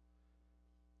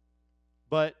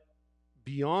 But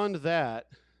beyond that,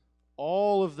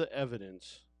 all of the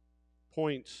evidence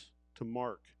points to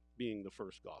Mark being the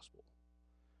first gospel.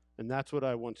 And that's what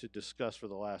I want to discuss for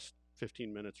the last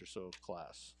 15 minutes or so of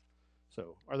class.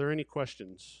 So, are there any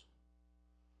questions?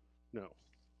 No.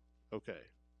 Okay.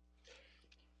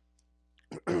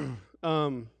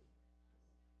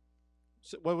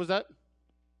 So what was that?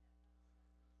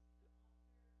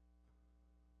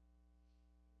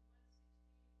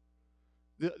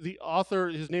 The author,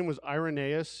 his name was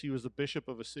Irenaeus. He was the bishop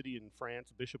of a city in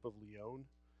France, Bishop of Lyon.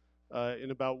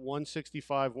 In about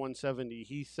 165, 170,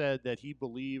 he said that he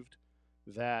believed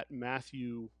that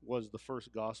Matthew was the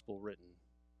first gospel written.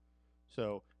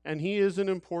 So, and he is an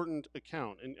important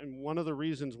account. And one of the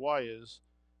reasons why is,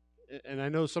 and I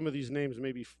know some of these names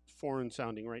may be foreign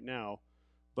sounding right now,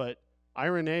 but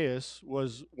Irenaeus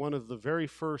was one of the very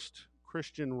first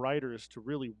Christian writers to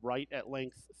really write at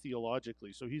length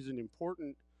theologically. So he's an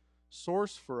important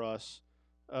source for us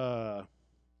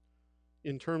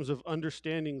in terms of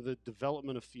understanding the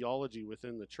development of theology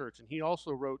within the church. And he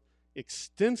also wrote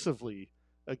extensively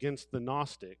against the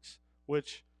Gnostics,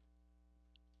 which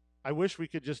I wish we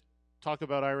could just talk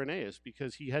about Irenaeus,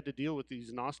 because he had to deal with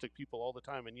these Gnostic people all the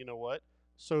time. And you know what?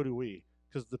 So do we.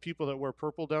 Because the people that wear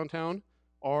purple downtown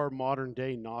are modern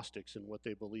day Gnostics in what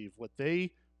they believe. What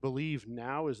they believe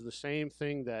now is the same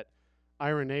thing that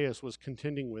Irenaeus was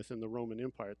contending with in the Roman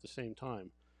Empire at the same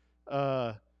time.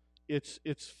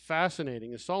 It's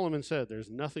fascinating. As Solomon said,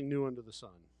 there's nothing new under the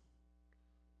sun.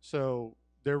 So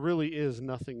there really is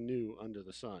nothing new under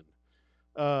the sun.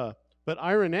 But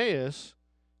Irenaeus,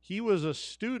 he was a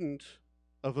student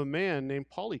of a man named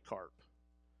Polycarp.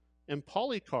 And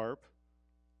Polycarp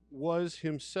was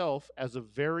himself, as a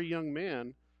very young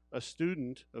man, a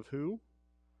student of who?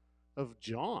 Of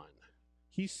John.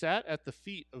 He sat at the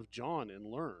feet of John and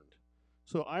learned.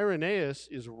 So Irenaeus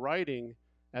is writing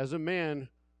as a man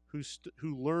who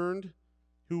learned,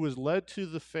 who was led to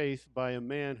the faith by a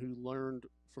man who learned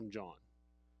from John.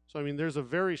 So I mean, there's a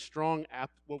very strong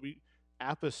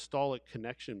apostolic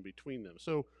connection between them.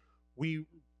 So we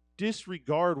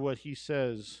disregard what he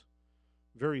says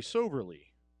very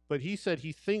soberly, but he said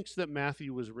he thinks that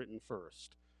Matthew was written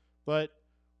first. But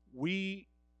we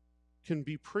can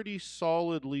be pretty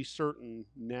solidly certain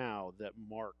now that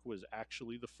Mark was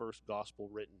actually the first gospel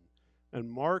written.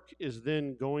 And Mark is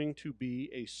then going to be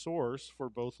a source for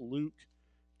both Luke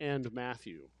and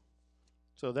Matthew.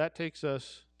 So that takes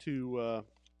us to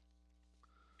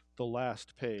the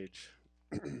last page.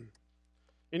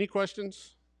 Any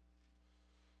questions?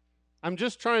 I'm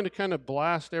just trying to kind of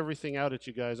blast everything out at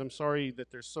you guys. I'm sorry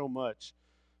that there's so much.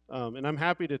 And I'm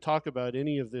happy to talk about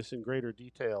any of this in greater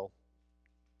detail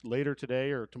later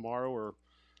today or tomorrow or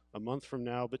a month from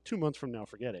now. But 2 months from now,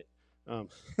 forget it.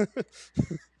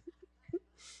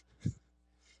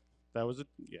 That was it.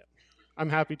 Yeah. I'm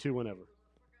happy to whenever.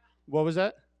 What was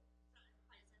that?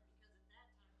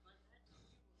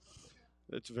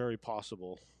 It's very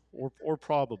possible or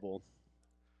probable.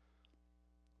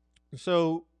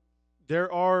 So there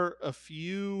are a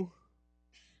few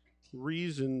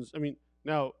reasons. I mean,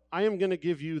 now I am going to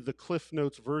give you the Cliff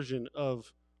Notes version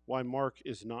of why Mark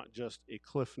is not just a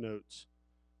Cliff Notes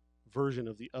version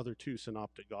of the other two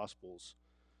synoptic gospels.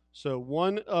 So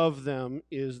one of them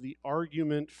is the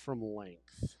argument from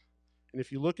length. And if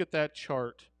you look at that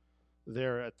chart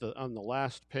there on the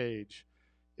last page,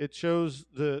 it shows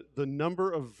the number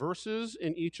of verses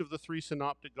in each of the three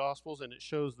synoptic gospels, and it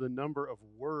shows the number of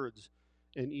words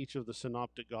in each of the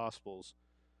synoptic gospels.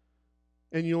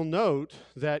 And you'll note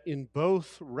that in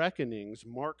both reckonings,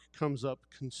 Mark comes up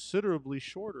considerably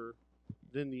shorter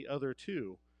than the other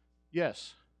two.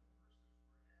 Yes?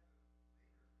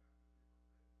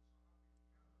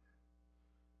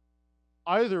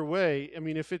 Either way, I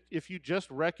mean, if you just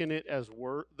reckon it as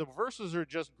the verses are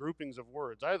just groupings of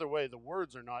words. Either way, the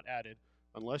words are not added,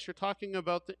 unless you're talking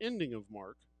about the ending of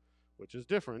Mark, which is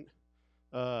different.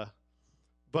 And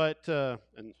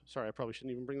sorry, I probably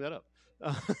shouldn't even bring that up.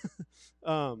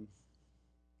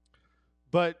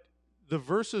 But the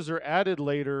verses are added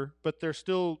later, but they're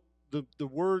still the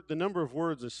number of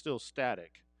words is still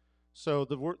static. So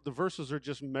the verses are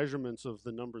just measurements of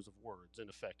the numbers of words. In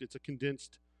effect, it's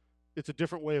a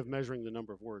different way of measuring the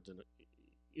number of words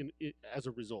as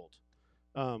a result.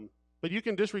 But you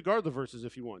can disregard the verses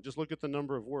if you want. Just look at the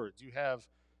number of words. You have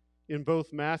in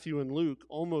both Matthew and Luke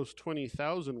almost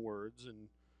 20,000 words,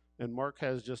 and Mark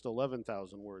has just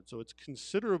 11,000 words. So it's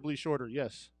considerably shorter.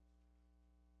 Yes?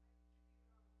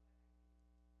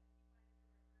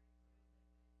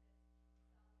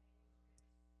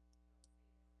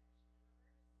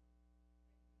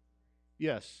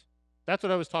 Yes. That's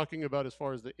what I was talking about as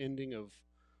far as the ending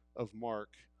of Mark.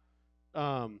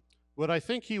 What I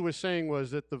think he was saying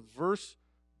was that the verse,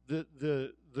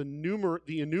 the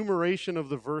enumeration of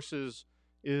the verses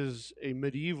is a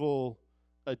medieval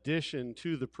addition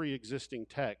to the pre-existing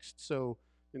text. So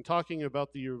in talking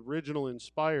about the original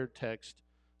inspired text,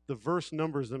 the verse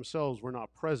numbers themselves were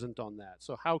not present on that.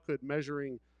 So how could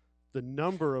measuring the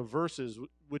number of verses,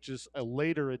 which is a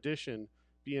later addition,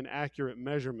 be an accurate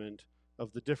measurement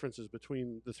of the differences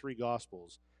between the three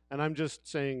gospels? And I'm just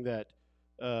saying that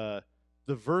the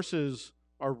verses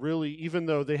are really, even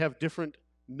though they have different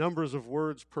numbers of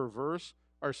words per verse,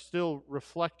 are still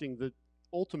reflecting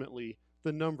ultimately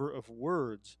the number of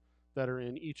words that are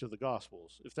in each of the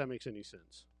Gospels, if that makes any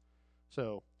sense.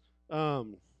 So,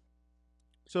 um,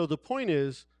 so the point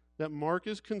is that Mark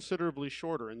is considerably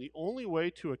shorter, and the only way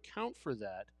to account for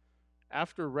that,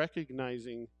 after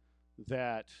recognizing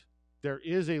that there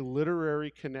is a literary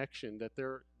connection, that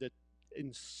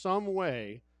in some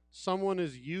way someone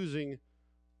is using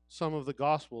some of the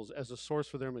Gospels as a source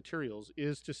for their materials,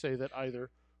 is to say that either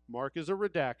Mark is a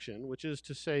redaction, which is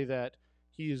to say that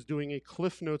he is doing a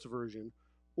Cliff Notes version,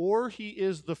 or he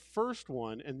is the first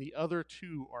one and the other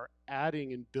two are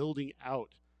adding and building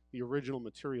out the original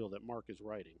material that Mark is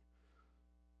writing.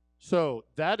 So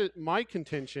that is my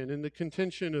contention, and the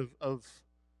contention of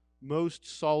most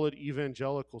solid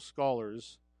evangelical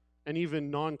scholars and even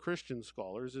non-Christian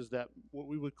scholars, is that what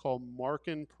we would call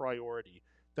Markan priority,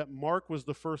 that Mark was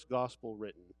the first gospel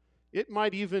written. It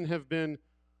might even have been,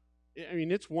 I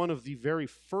mean, it's one of the very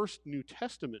first New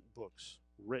Testament books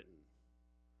written.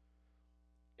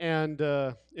 And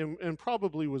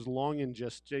probably was long in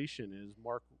gestation as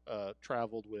Mark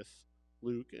traveled with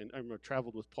Luke and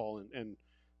traveled with Paul and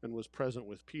was present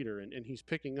with Peter, and he's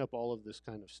picking up all of this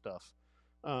kind of stuff.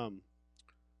 But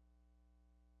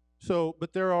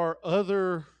there are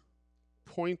other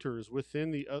pointers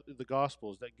within the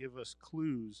Gospels that give us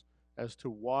clues as to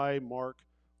why Mark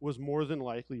was more than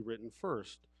likely written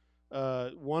first.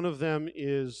 One of them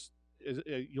is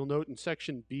you'll note in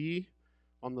section B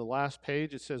on the last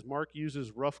page, it says Mark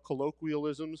uses rough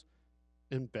colloquialisms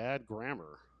and bad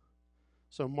grammar.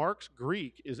 So Mark's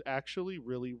Greek is actually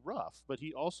really rough, but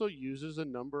he also uses a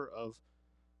number of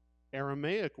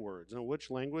Aramaic words. Now, which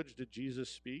language did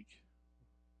Jesus speak?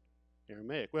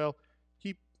 Aramaic. Well,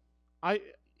 he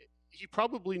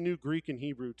probably knew Greek and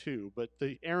Hebrew too, but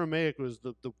the Aramaic was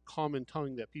the common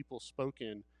tongue that people spoke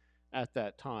in at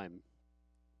that time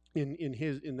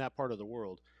in that part of the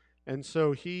world. And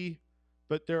so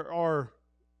but there are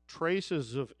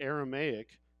traces of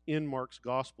Aramaic in Mark's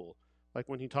gospel, like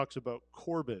when he talks about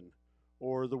Corban,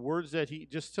 or the words that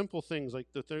just simple things like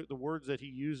the words that he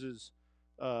uses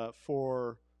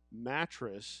for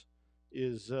mattress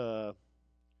is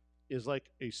like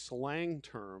a slang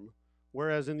term,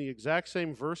 whereas in the exact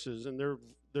same verses, and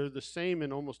they're the same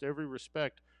in almost every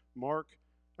respect,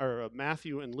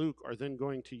 Matthew and Luke are then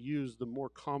going to use the more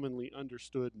commonly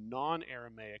understood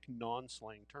non-Aramaic,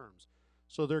 non-slang terms.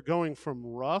 So they're going from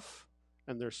rough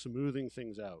and they're smoothing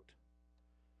things out.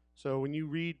 So when you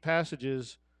read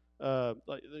passages,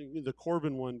 like the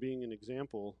Corban one being an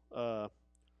example,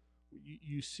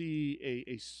 you see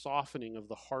a softening of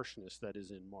the harshness that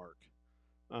is in Mark.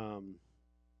 And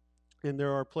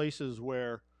there are places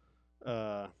where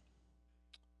the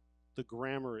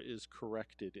grammar is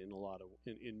corrected in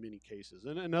many cases.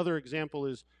 And another example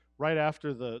is right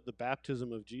after the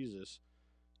baptism of Jesus.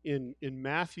 In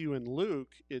Matthew and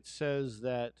Luke, it says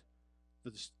that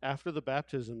after the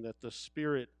baptism that the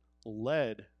Spirit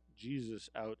led Jesus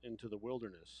out into the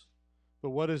wilderness. But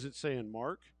what does it say in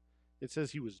Mark? It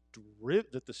says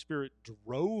that the Spirit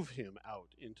drove him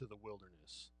out into the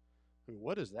wilderness. I mean,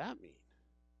 what does that mean?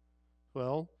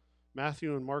 Well,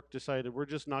 Matthew and Mark decided we're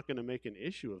just not going to make an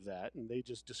issue of that, and they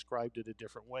just described it a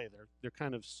different way. They're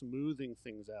kind of smoothing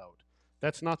things out.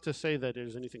 That's not to say that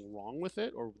there's anything wrong with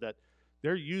it, or that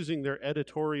they're using their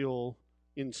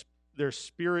their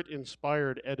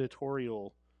Spirit-inspired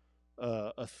editorial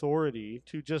authority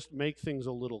to just make things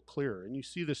a little clearer. And you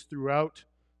see this throughout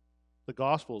the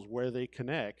Gospels, where they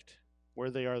connect,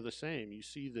 where they are the same. You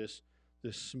see this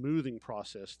smoothing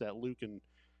process that Luke and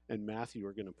Matthew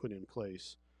are going to put in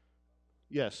place.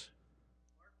 Yes?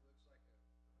 Mark sounds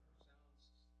like a kid who's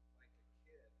just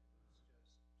spouting out over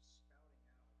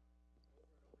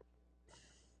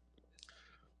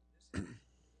and over again.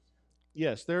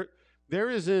 Yes, there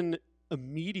is an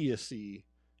immediacy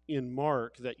in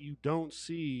Mark that you don't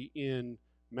see in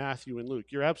Matthew and Luke.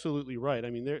 You're absolutely right. I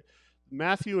mean,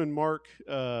 Matthew and Mark,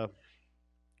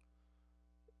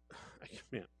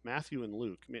 Matthew and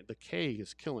Luke, the K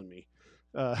is killing me.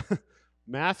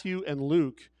 Matthew and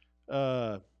Luke,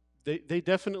 they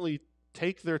definitely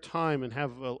take their time and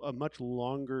have a much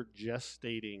longer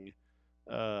gestating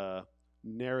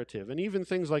narrative. And even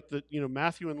things like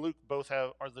Matthew and Luke both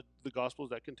are the Gospels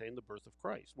that contain the birth of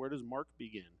Christ. Where does Mark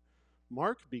begin?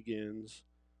 Mark begins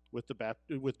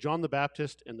with John the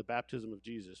Baptist and the baptism of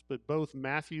Jesus. But both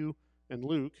Matthew and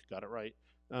Luke, got it right,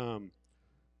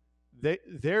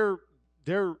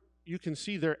 you can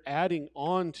see they're adding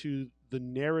on to the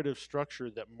narrative structure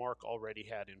that Mark already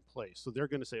had in place. So they're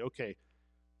going to say, okay,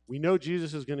 we know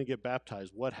Jesus is going to get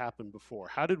baptized. What happened before?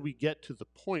 How did we get to the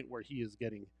point where he is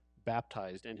getting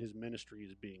baptized and his ministry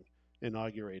is being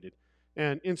inaugurated?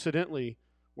 And incidentally,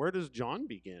 where does John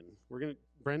begin?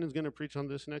 Brandon's gonna preach on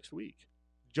this next week.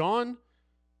 John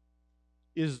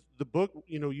is the book.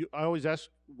 I always ask,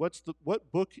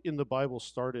 what book in the Bible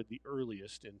started the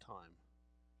earliest in time?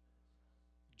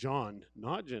 John,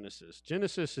 not Genesis.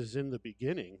 Genesis is in the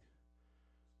beginning,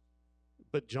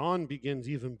 but John begins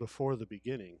even before the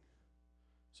beginning.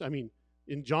 So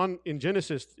in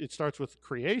Genesis it starts with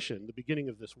creation, the beginning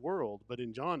of this world, but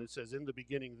in John it says in the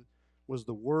beginning was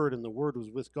the Word, and the Word was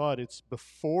with God. It's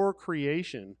before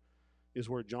creation is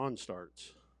where John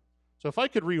starts. So if I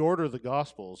could reorder the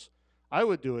Gospels, I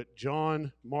would do it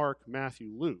John, Mark,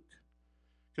 Matthew, Luke.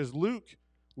 Because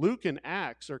Luke and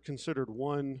Acts are considered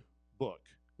one book.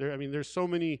 There's so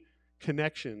many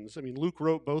connections. Luke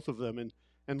wrote both of them,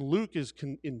 and Luke is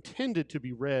intended to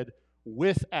be read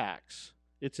with Acts.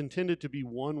 It's intended to be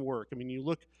one work. You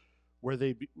look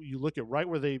at right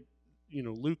where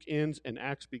Luke ends and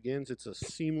Acts begins. It's a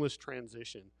seamless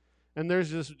transition, and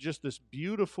there's just this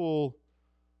beautiful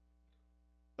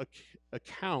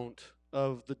account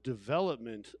of the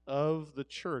development of the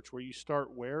church, where you start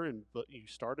you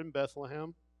start in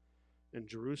Bethlehem and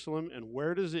Jerusalem, and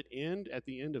where does it end at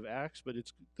the end of Acts? But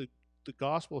it's the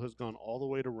gospel has gone all the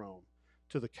way to Rome,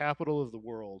 to the capital of the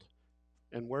world.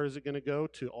 And where is it going to go?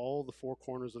 To all the four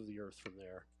corners of the earth from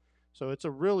there. So it's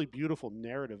a really beautiful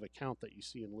narrative account that you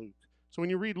see in Luke. So when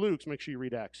you read Luke's, make sure you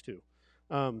read Acts too.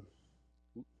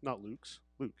 Not Luke's,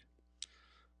 Luke.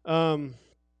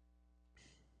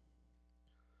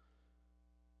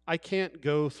 I can't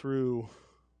go through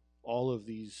all of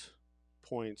these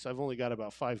points. I've only got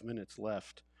about 5 minutes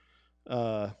left.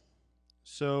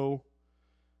 So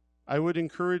I would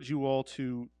encourage you all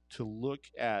to look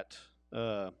at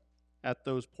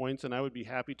those points, and I would be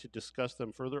happy to discuss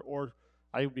them further, or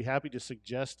I would be happy to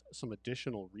suggest some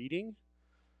additional reading.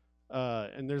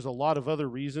 And there's a lot of other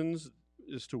reasons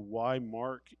as to why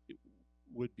Mark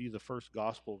would be the first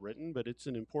gospel written, but it's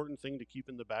an important thing to keep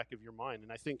in the back of your mind.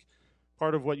 And I think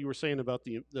part of what you were saying about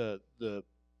the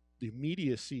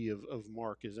immediacy of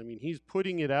Mark is, he's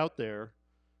putting it out there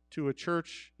to a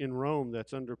church in Rome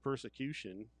that's under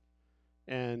persecution,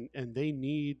 and they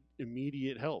need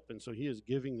immediate help, and so he is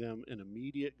giving them an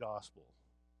immediate gospel.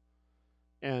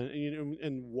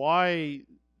 And why,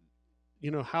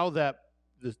 how that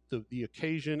the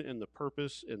occasion and the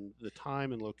purpose and the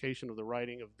time and location of the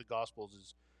writing of the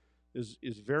Gospels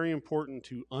is very important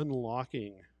to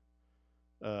unlocking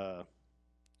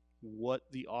what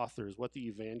the authors, what the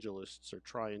evangelists are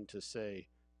trying to say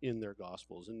in their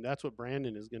Gospels. And that's what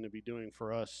Brandon is going to be doing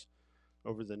for us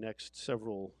over the next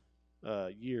several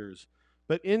years.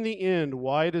 But in the end,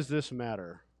 why does this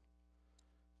matter?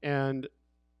 And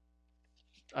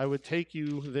I would take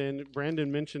you then, Brandon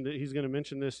mentioned it, he's going to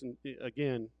mention this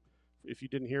again, if you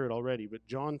didn't hear it already, but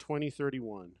John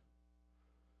 20:31.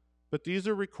 But these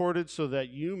are recorded so that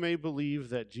you may believe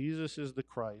that Jesus is the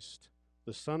Christ,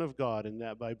 the Son of God, and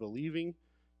that by believing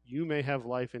you may have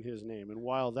life in his name. And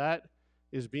while that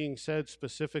is being said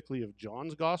specifically of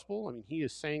John's gospel, he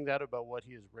is saying that about what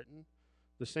he has written.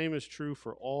 The same is true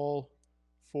for all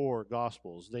four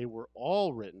gospels. They were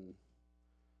all written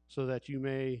so that you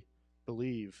may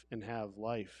believe and have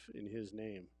life in his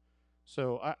name.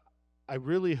 So I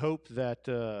really hope that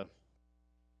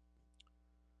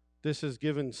this has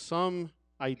given some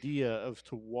idea of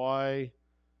to why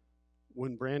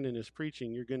when Brandon is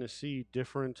preaching, you're going to see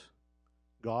different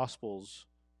gospels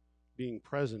being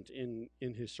present in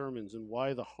his sermons, and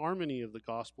why the harmony of the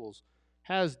gospels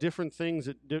has different things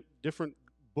at different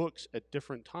books at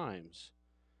different times.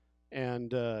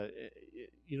 And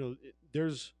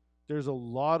there's a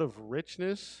lot of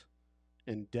richness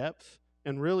and depth,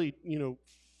 and really,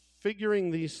 figuring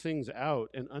these things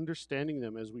out and understanding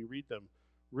them as we read them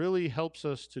really helps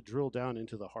us to drill down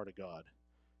into the heart of God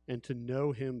and to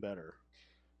know him better.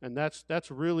 And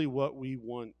that's really what we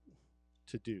want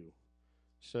to do.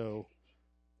 So,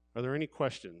 are there any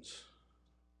questions?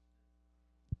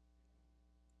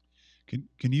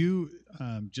 Can you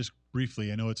just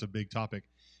briefly, I know it's a big topic,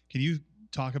 can you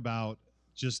talk about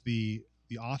just the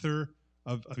author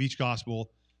of each gospel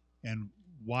and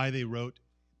why they wrote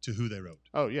to who they wrote?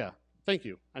 Oh, yeah. Thank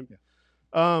you.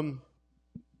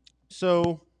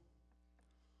 So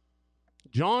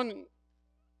John,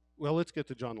 well, let's get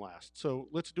to John last. So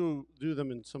let's do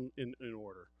them in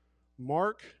order.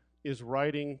 Mark is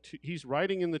he's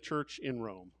writing in the church in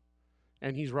Rome,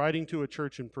 and he's writing to a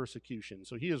church in persecution.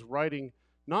 So he is writing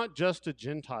not just to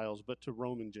Gentiles, but to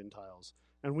Roman Gentiles.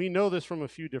 And we know this from a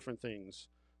few different things.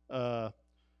 And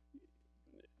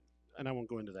I won't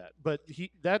go into that. But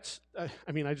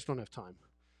I just don't have time.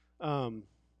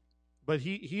 But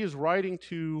he is writing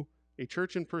to a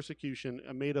church in persecution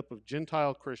made up of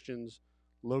Gentile Christians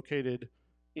located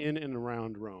in and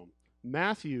around Rome.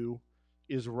 Matthew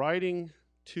is writing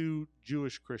to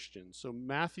Jewish Christians. So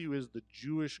Matthew is the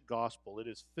Jewish gospel. It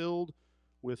is filled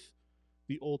with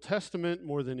the Old Testament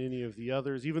more than any of the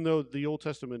others, even though the Old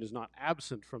Testament is not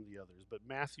absent from the others, but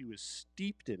Matthew is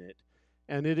steeped in it,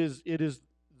 and it is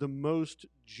the most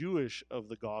Jewish of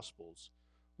the Gospels.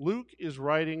 Luke is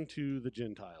writing to the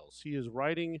Gentiles. He is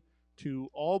writing to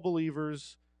all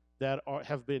believers that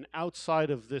have been outside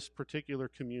of this particular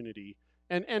community,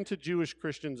 and to Jewish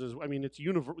Christians as I mean, it's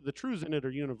the truths in it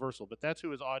are universal, but that's who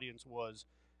his audience was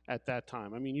at that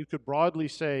time. I mean, you could broadly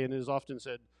say, and it is often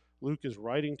said, Luke is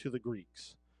writing to the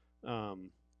Greeks,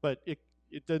 but it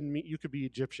doesn't mean you could be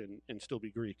Egyptian and still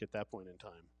be Greek at that point in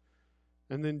time.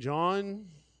 And then John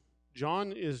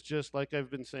is just like I've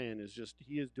been saying,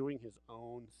 he is doing his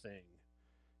own thing.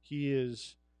 He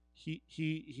is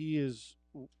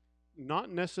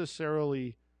not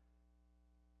necessarily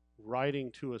writing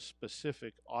to a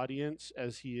specific audience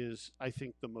as he is, I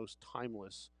think, the most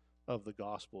timeless of the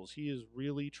Gospels. He is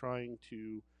really trying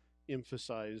to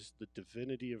emphasize the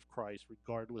divinity of Christ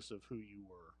regardless of who you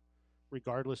were,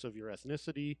 regardless of your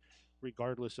ethnicity,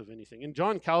 regardless of anything. And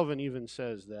John Calvin even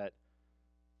says that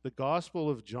the Gospel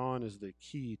of John is the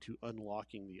key to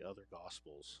unlocking the other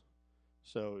Gospels.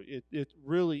 So it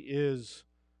really is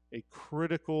a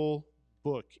critical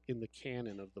book in the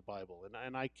canon of the Bible.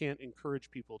 And I can't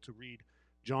encourage people to read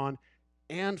John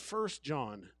and 1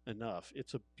 John enough.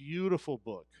 It's a beautiful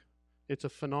book. It's a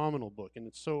phenomenal book, and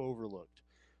it's so overlooked.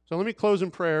 So let me close in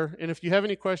prayer. And if you have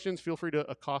any questions, feel free to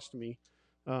accost me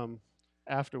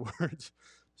afterwards.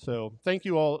 So thank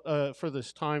you all for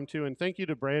this time, too. And thank you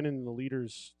to Brandon and the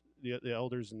leaders, the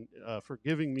elders, and for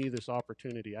giving me this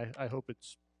opportunity. I hope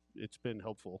it's been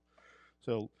helpful.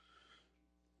 So,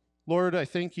 Lord, I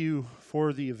thank you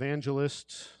for the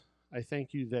evangelists. I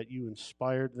thank you that you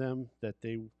inspired them, that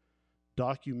they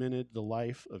documented the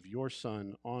life of your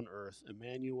Son on earth,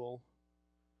 Emmanuel.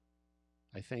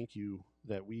 I thank you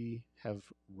that we have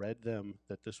read them,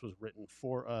 that this was written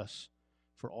for us,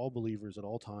 for all believers at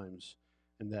all times,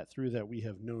 and that through that we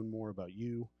have known more about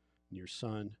you and your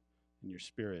Son and your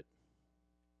Spirit.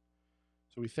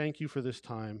 So we thank you for this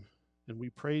time, and we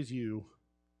praise you,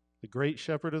 the great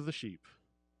shepherd of the sheep.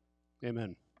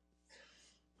 Amen.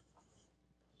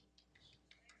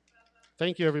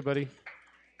 Thank you, everybody.